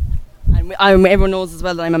unreal. And everyone knows as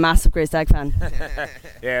well that I'm a massive Grey Stag fan.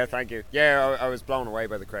 Yeah, thank you. Yeah, I was blown away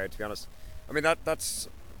by the crowd, to be honest. I mean, that's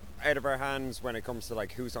out of our hands when it comes to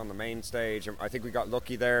who's on the main stage. I think we got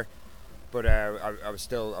lucky there, but I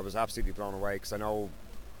was absolutely blown away because I know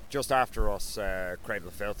just after us, Cradle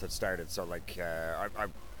of Filth had started. So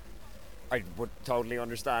I would totally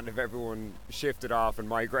understand if everyone shifted off and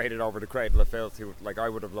migrated over to Cradle of Filth, who I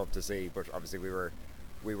would have loved to see, but obviously we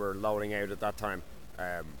were loading out at that time.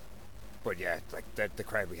 But yeah, the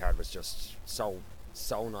crowd we had was just so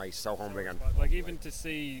nice, so humbling, and even to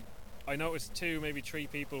see, I noticed 2, maybe 3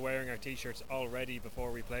 people wearing our t-shirts already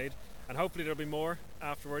before we played, and hopefully there'll be more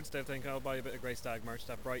afterwards. They'll think I'll buy a bit of Grey Stag merch,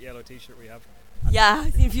 that bright yellow t-shirt we have. Yeah,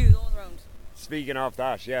 I've seen a few of those around. Speaking of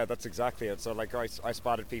that, yeah, that's exactly it. So I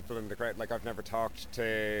spotted people in the crowd. I've never talked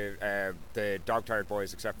to the Dog Tired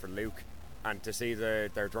Boys except for Luke, and to see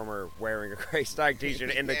their drummer wearing a Grey Stag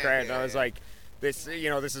t-shirt in the crowd, and I was like, this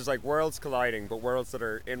is like worlds colliding, but worlds that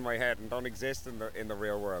are in my head and don't exist in the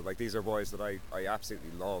real world. These are boys that I absolutely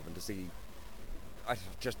love, and to see,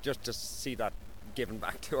 just see that given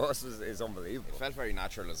back to us is unbelievable. It felt very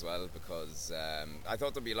natural as well, because I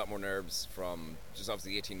ththought there'd be a lot more nerves from just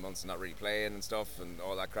obviously 18 months and not really playing and stuff and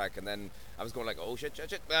all that crack, and then I was going oh shit,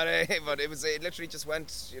 but it literally just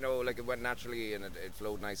went, it went naturally, and it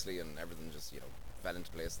flowed nicely, and everything just fell into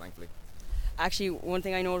place, thankfully. Actually, one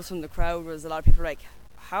thing I noticed from the crowd was a lot of people were like,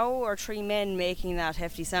 how are 3 men making that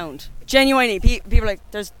hefty sound? Genuinely, people are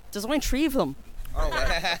like, there's only 3 of them. Oh,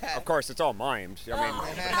 well, of course, it's all mimed. Yeah,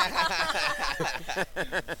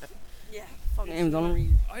 fucking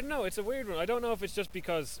unreal. I don't know, it's a weird one. I don't know if it's just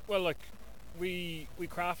because, we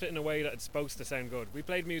craft it in a way that it's supposed to sound good. We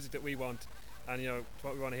played music that we want, and it's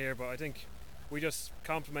what we want to hear, but I think we just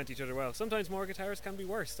complement each other well. Sometimes more guitarists can be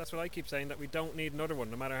worse. That's what I keep saying, that we don't need another one,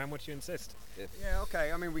 no matter how much you insist. Yeah,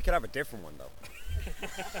 okay. I mean, we could have a different one, though.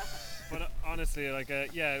 But honestly,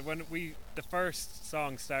 when the first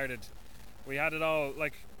song started, we had it all,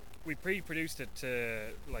 we pre-produced it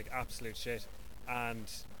to, absolute shit. And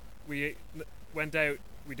we went out,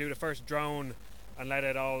 we do the first drone and let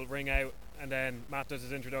it all ring out. And then Matt does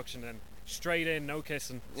his introduction, and straight in, no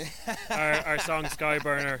kissing. our song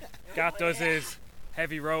Skyburner. Gat does his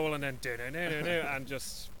heavy roll, and then and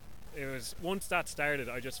just, it was, once that started,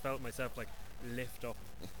 I just felt myself lift up.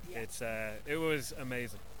 It was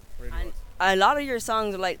amazing. Really And was. a lot of your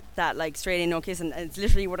songs are like that, like Straight Ain't No Kissing. And it's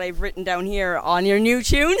literally what I've written down here on your new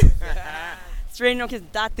tune. Straight Ain't No Kissing.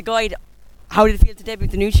 That the guide. How did it feel to debut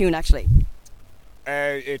the new tune? Actually,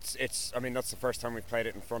 It's. I mean, that's the first time we've played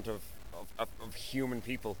it in front of human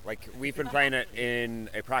people. Like, we've been playing it in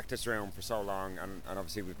a practice room for so long, and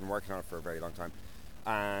obviously we've been working on it for a very long time.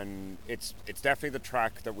 And it's definitely the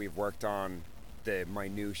track that we've worked on the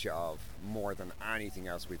minutiae of more than anything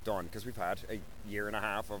else we've done, because we've had a year and a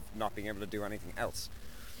half of not being able to do anything else.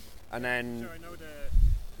 And then Sure, I know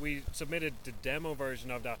we submitted the demo version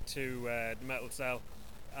of that to the Metal Cell.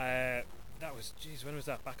 That was, when was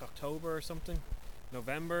that? Back October or something?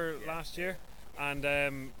 November last year.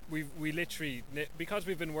 And we literally, because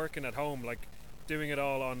we've been working at home, like doing it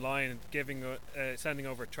all online, sending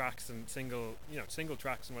over tracks and single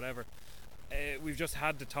tracks and whatever. We've just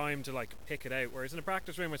had the time to like pick it out. Whereas in a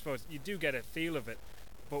practice room, I suppose you do get a feel of it,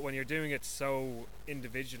 but when you're doing it so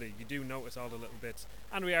individually, you do notice all the little bits.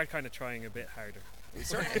 And we are kind of trying a bit harder. We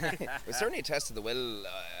certainly tested the will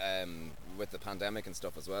with the pandemic and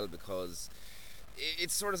stuff as well, because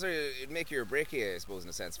it's sort of it make you or break you, I suppose, in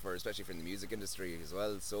a sense, especially for in the music industry as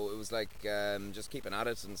well. So it was like just keeping at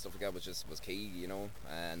it and stuff like that was key, you know.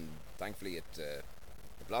 And thankfully it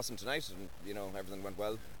blossomed tonight, and you know, everything went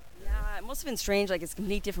well. yeah, it must have been strange. Like it's a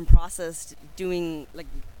complete different process doing like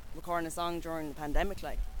recording a song during the pandemic.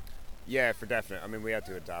 Like, yeah, for definite. I mean, we had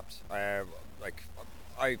to adapt.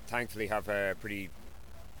 I thankfully have a pretty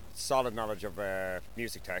solid knowledge of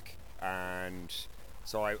music tech, and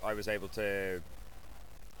so I was able to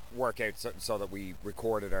work out so that we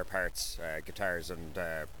recorded our parts, guitars, and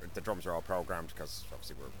the drums are all programmed, because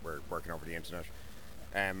obviously we're working over the internet,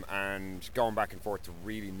 and going back and forth to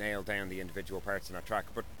really nail down the individual parts in that track.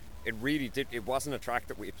 But it wasn't a track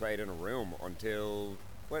that we played in a room until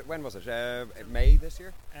when was it? May this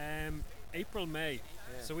year? April, May.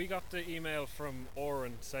 Yeah. So we got the email from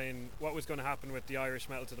Oren saying what was going to happen with the Irish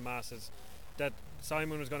Metal to the Masses, that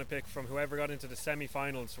Simon was going to pick from whoever got into the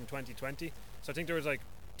semi-finals from 2020. So I think there was like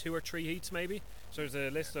 2 or 3 heats maybe. So there's a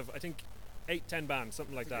list of, I think, 8-10 bands,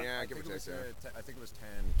 something like that. Yeah, I think it was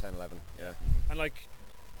 10, 11. Yeah. And like,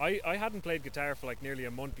 I hadn't played guitar for like nearly a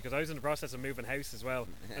month because I was in the process of moving house as well.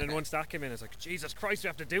 And then once that came in, it's like, Jesus Christ, we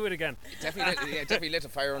have to do it again. Definitely lit a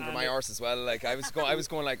fire under my arse as well. Like I was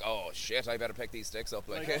going like, oh shit, I better pick these sticks up.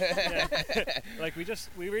 Like, like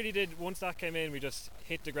we really did. Once that came in, we just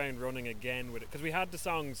hit the ground running again with it, because we had the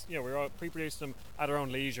songs. You know, we were all pre-produced them at our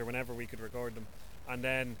own leisure whenever we could record them, and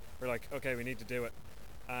then we're like, okay, we need to do it.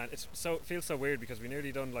 And it feels so weird because we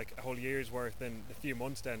nearly done like a whole year's worth in a few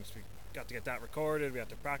months. Then so we got to get that recorded. We had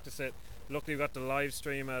to practice it. Luckily, we got the live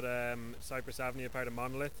stream at Cypress Avenue, part of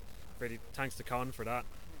Monolith. Really, thanks to Con for that.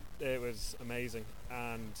 It was amazing.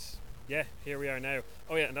 And yeah, here we are now.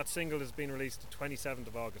 Oh yeah, and that single has been released the 27th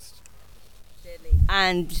of August. deadly.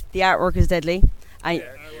 And the artwork is deadly.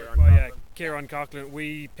 Kieran Coughlin.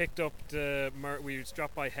 We picked up we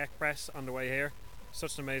dropped by Heck Press on the way here.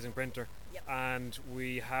 Such an amazing printer. Yep. And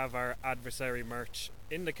we have our adversary merch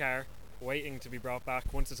in the car waiting to be brought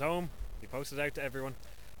back. Once it's home, we post it out to everyone.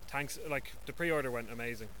 Thanks, like the pre-order went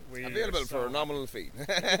amazing. Available for a nominal fee.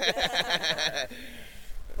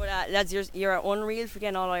 But lads, you're unreal for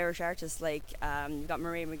getting all Irish artists. Like you've got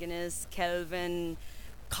Marie McGuinness, Kelvin,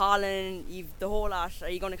 Colin, you've the whole lot. Are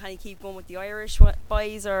you going to kind of keep going with the Irish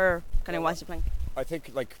boys, or kind of what's your plan? I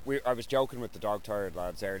think like I was joking with the Dog Tired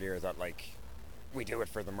lads earlier that like we do it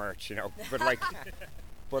for the merch, you know. But like,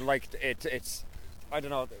 it's I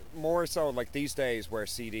don't know, more so like these days where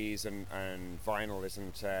CDs and vinyl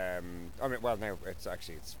isn't. I mean, well now it's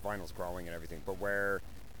vinyl's growing and everything, but where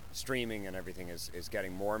streaming and everything is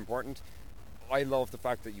getting more important. I love the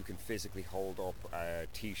fact that you can physically hold up a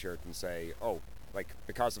T-shirt and say, oh, like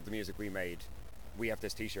because of the music we made, we have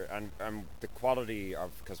this T-shirt, and the quality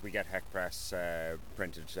of, because we get Heck Press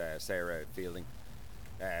printed, Sarah Fielding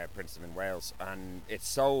prints them in Wales, and it's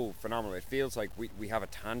so phenomenal. It feels like we have a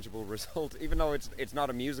tangible result, even though it's not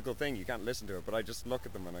a musical thing. You can't listen to it, but I just look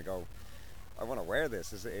at them and I go, I want to wear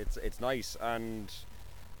this. It's nice, and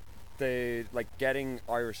the like getting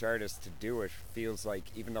Irish artists to do it feels like,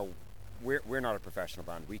 even though we're not a professional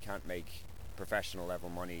band, we can't make professional level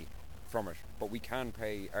money from it, but we can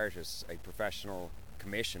pay artists a professional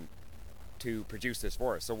commission to produce this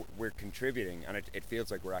for us, so we're contributing, and it feels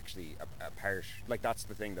like we're actually a part. Like that's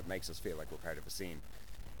the thing that makes us feel like we're part of a scene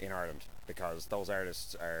in Ireland, because those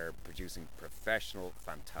artists are producing professional,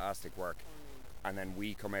 fantastic work, and then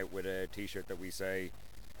we come out with a T-shirt that we say,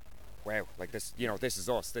 wow, like this, you know, this is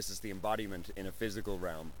us, this is the embodiment in a physical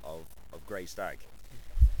realm of Grey Stag.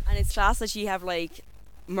 And it's class that you have like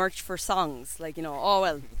merch for songs, like, you know, oh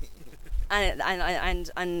well.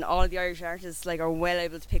 And all the Irish artists like are well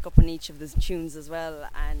able to pick up on each of the tunes as well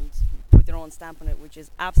and put their own stamp on it, which is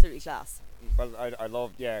absolutely class. Well, I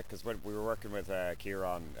loved, because when we were working with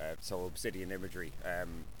Kieran, so Obsidian Imagery,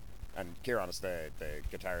 and Kieran is the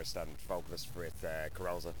guitarist and vocalist with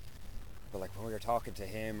Corrosa. But like when we were talking to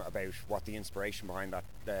him about what the inspiration behind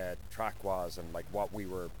that track was, and like what we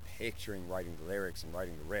were picturing writing the lyrics and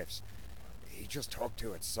writing the riffs, he just took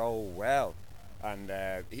to it so well, and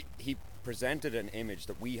he presented an image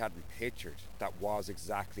that we hadn't pictured that was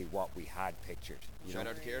exactly what we had pictured. Shout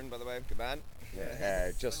out to Kieran, by the way, good man.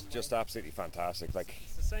 Yeah, just absolutely fantastic. Like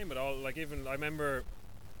it's the same at all. Like even I remember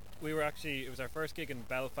we were actually, it was our first gig in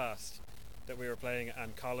Belfast that we were playing,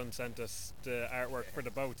 and Colin sent us the artwork for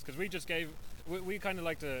the boats, because we just we kind of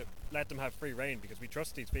like to let them have free reign because we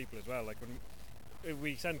trust these people as well. Like when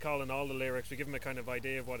we send Colin all the lyrics, we give him a kind of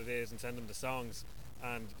idea of what it is and send him the songs,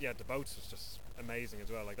 and yeah, the boats was just amazing as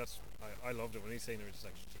well. Like I loved it when he's seen it. It was just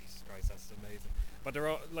like, Jesus Christ, that's amazing. But they're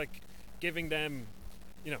all like giving them,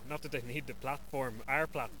 you know, not that they need the platform, our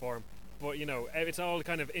platform, but you know, it's all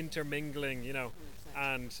kind of intermingling, you know,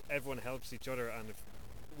 and everyone helps each other, and if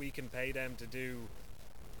we can pay them to do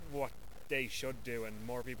what they should do and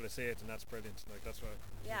more people to see it, and that's brilliant. Like that's what.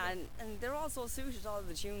 Yeah, and they're all so suited, all of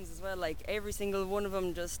the tunes as well. Like every single one of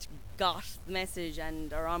them just got the message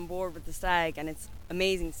and are on board with the stag, and it's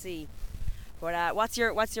amazing to see. But what's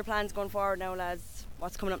your plans going forward now, lads?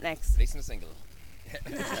 What's coming up next? Releasing a single.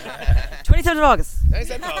 27th of August.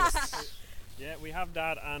 27th of August. Yeah, we have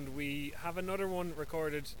that, and we have another one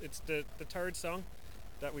recorded. It's the third song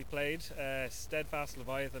that we played, Steadfast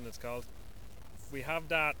Leviathan it's called. We have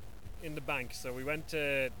that in the bank, so we went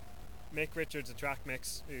to Mick Richards, a track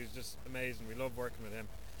mix, who's just amazing. We love working with him,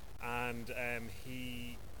 and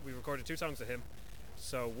we recorded 2 songs with him.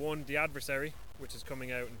 So one, The Adversary, which is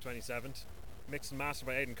coming out on 27th, mixed and mastered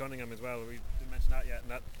by Aidan Cunningham as well. We didn't mention that yet,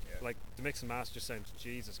 and that like the mix and master just sounds,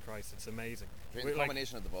 Jesus Christ, it's amazing. The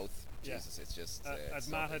combination of the both, Jesus, it's just as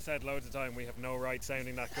so Matt good. had said loads of time, we have no right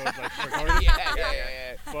sounding that good like recording.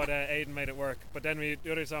 yeah. But Aidan made it work. But then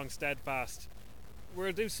the other song, Steadfast,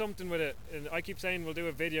 we'll do something with it, and I keep saying we'll do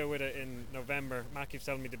a video with it in November. Matt keeps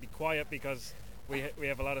telling me to be quiet because we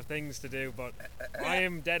have a lot of things to do, but I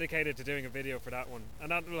am dedicated to doing a video for that one,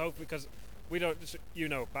 and that will hope, because we don't, you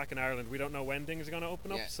know, back in Ireland we don't know when things are going to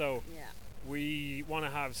open up, so we want to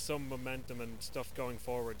have some momentum and stuff going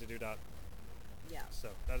forward to do that. Yeah. So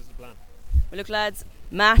that is the plan. Well, look, lads,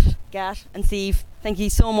 Matt, Gat, and Steve, thank you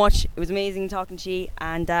so much. It was amazing talking to you,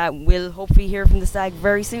 and we'll hopefully hear from the stag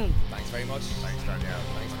very soon. Thanks very much. thanks,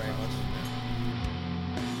 Danielle.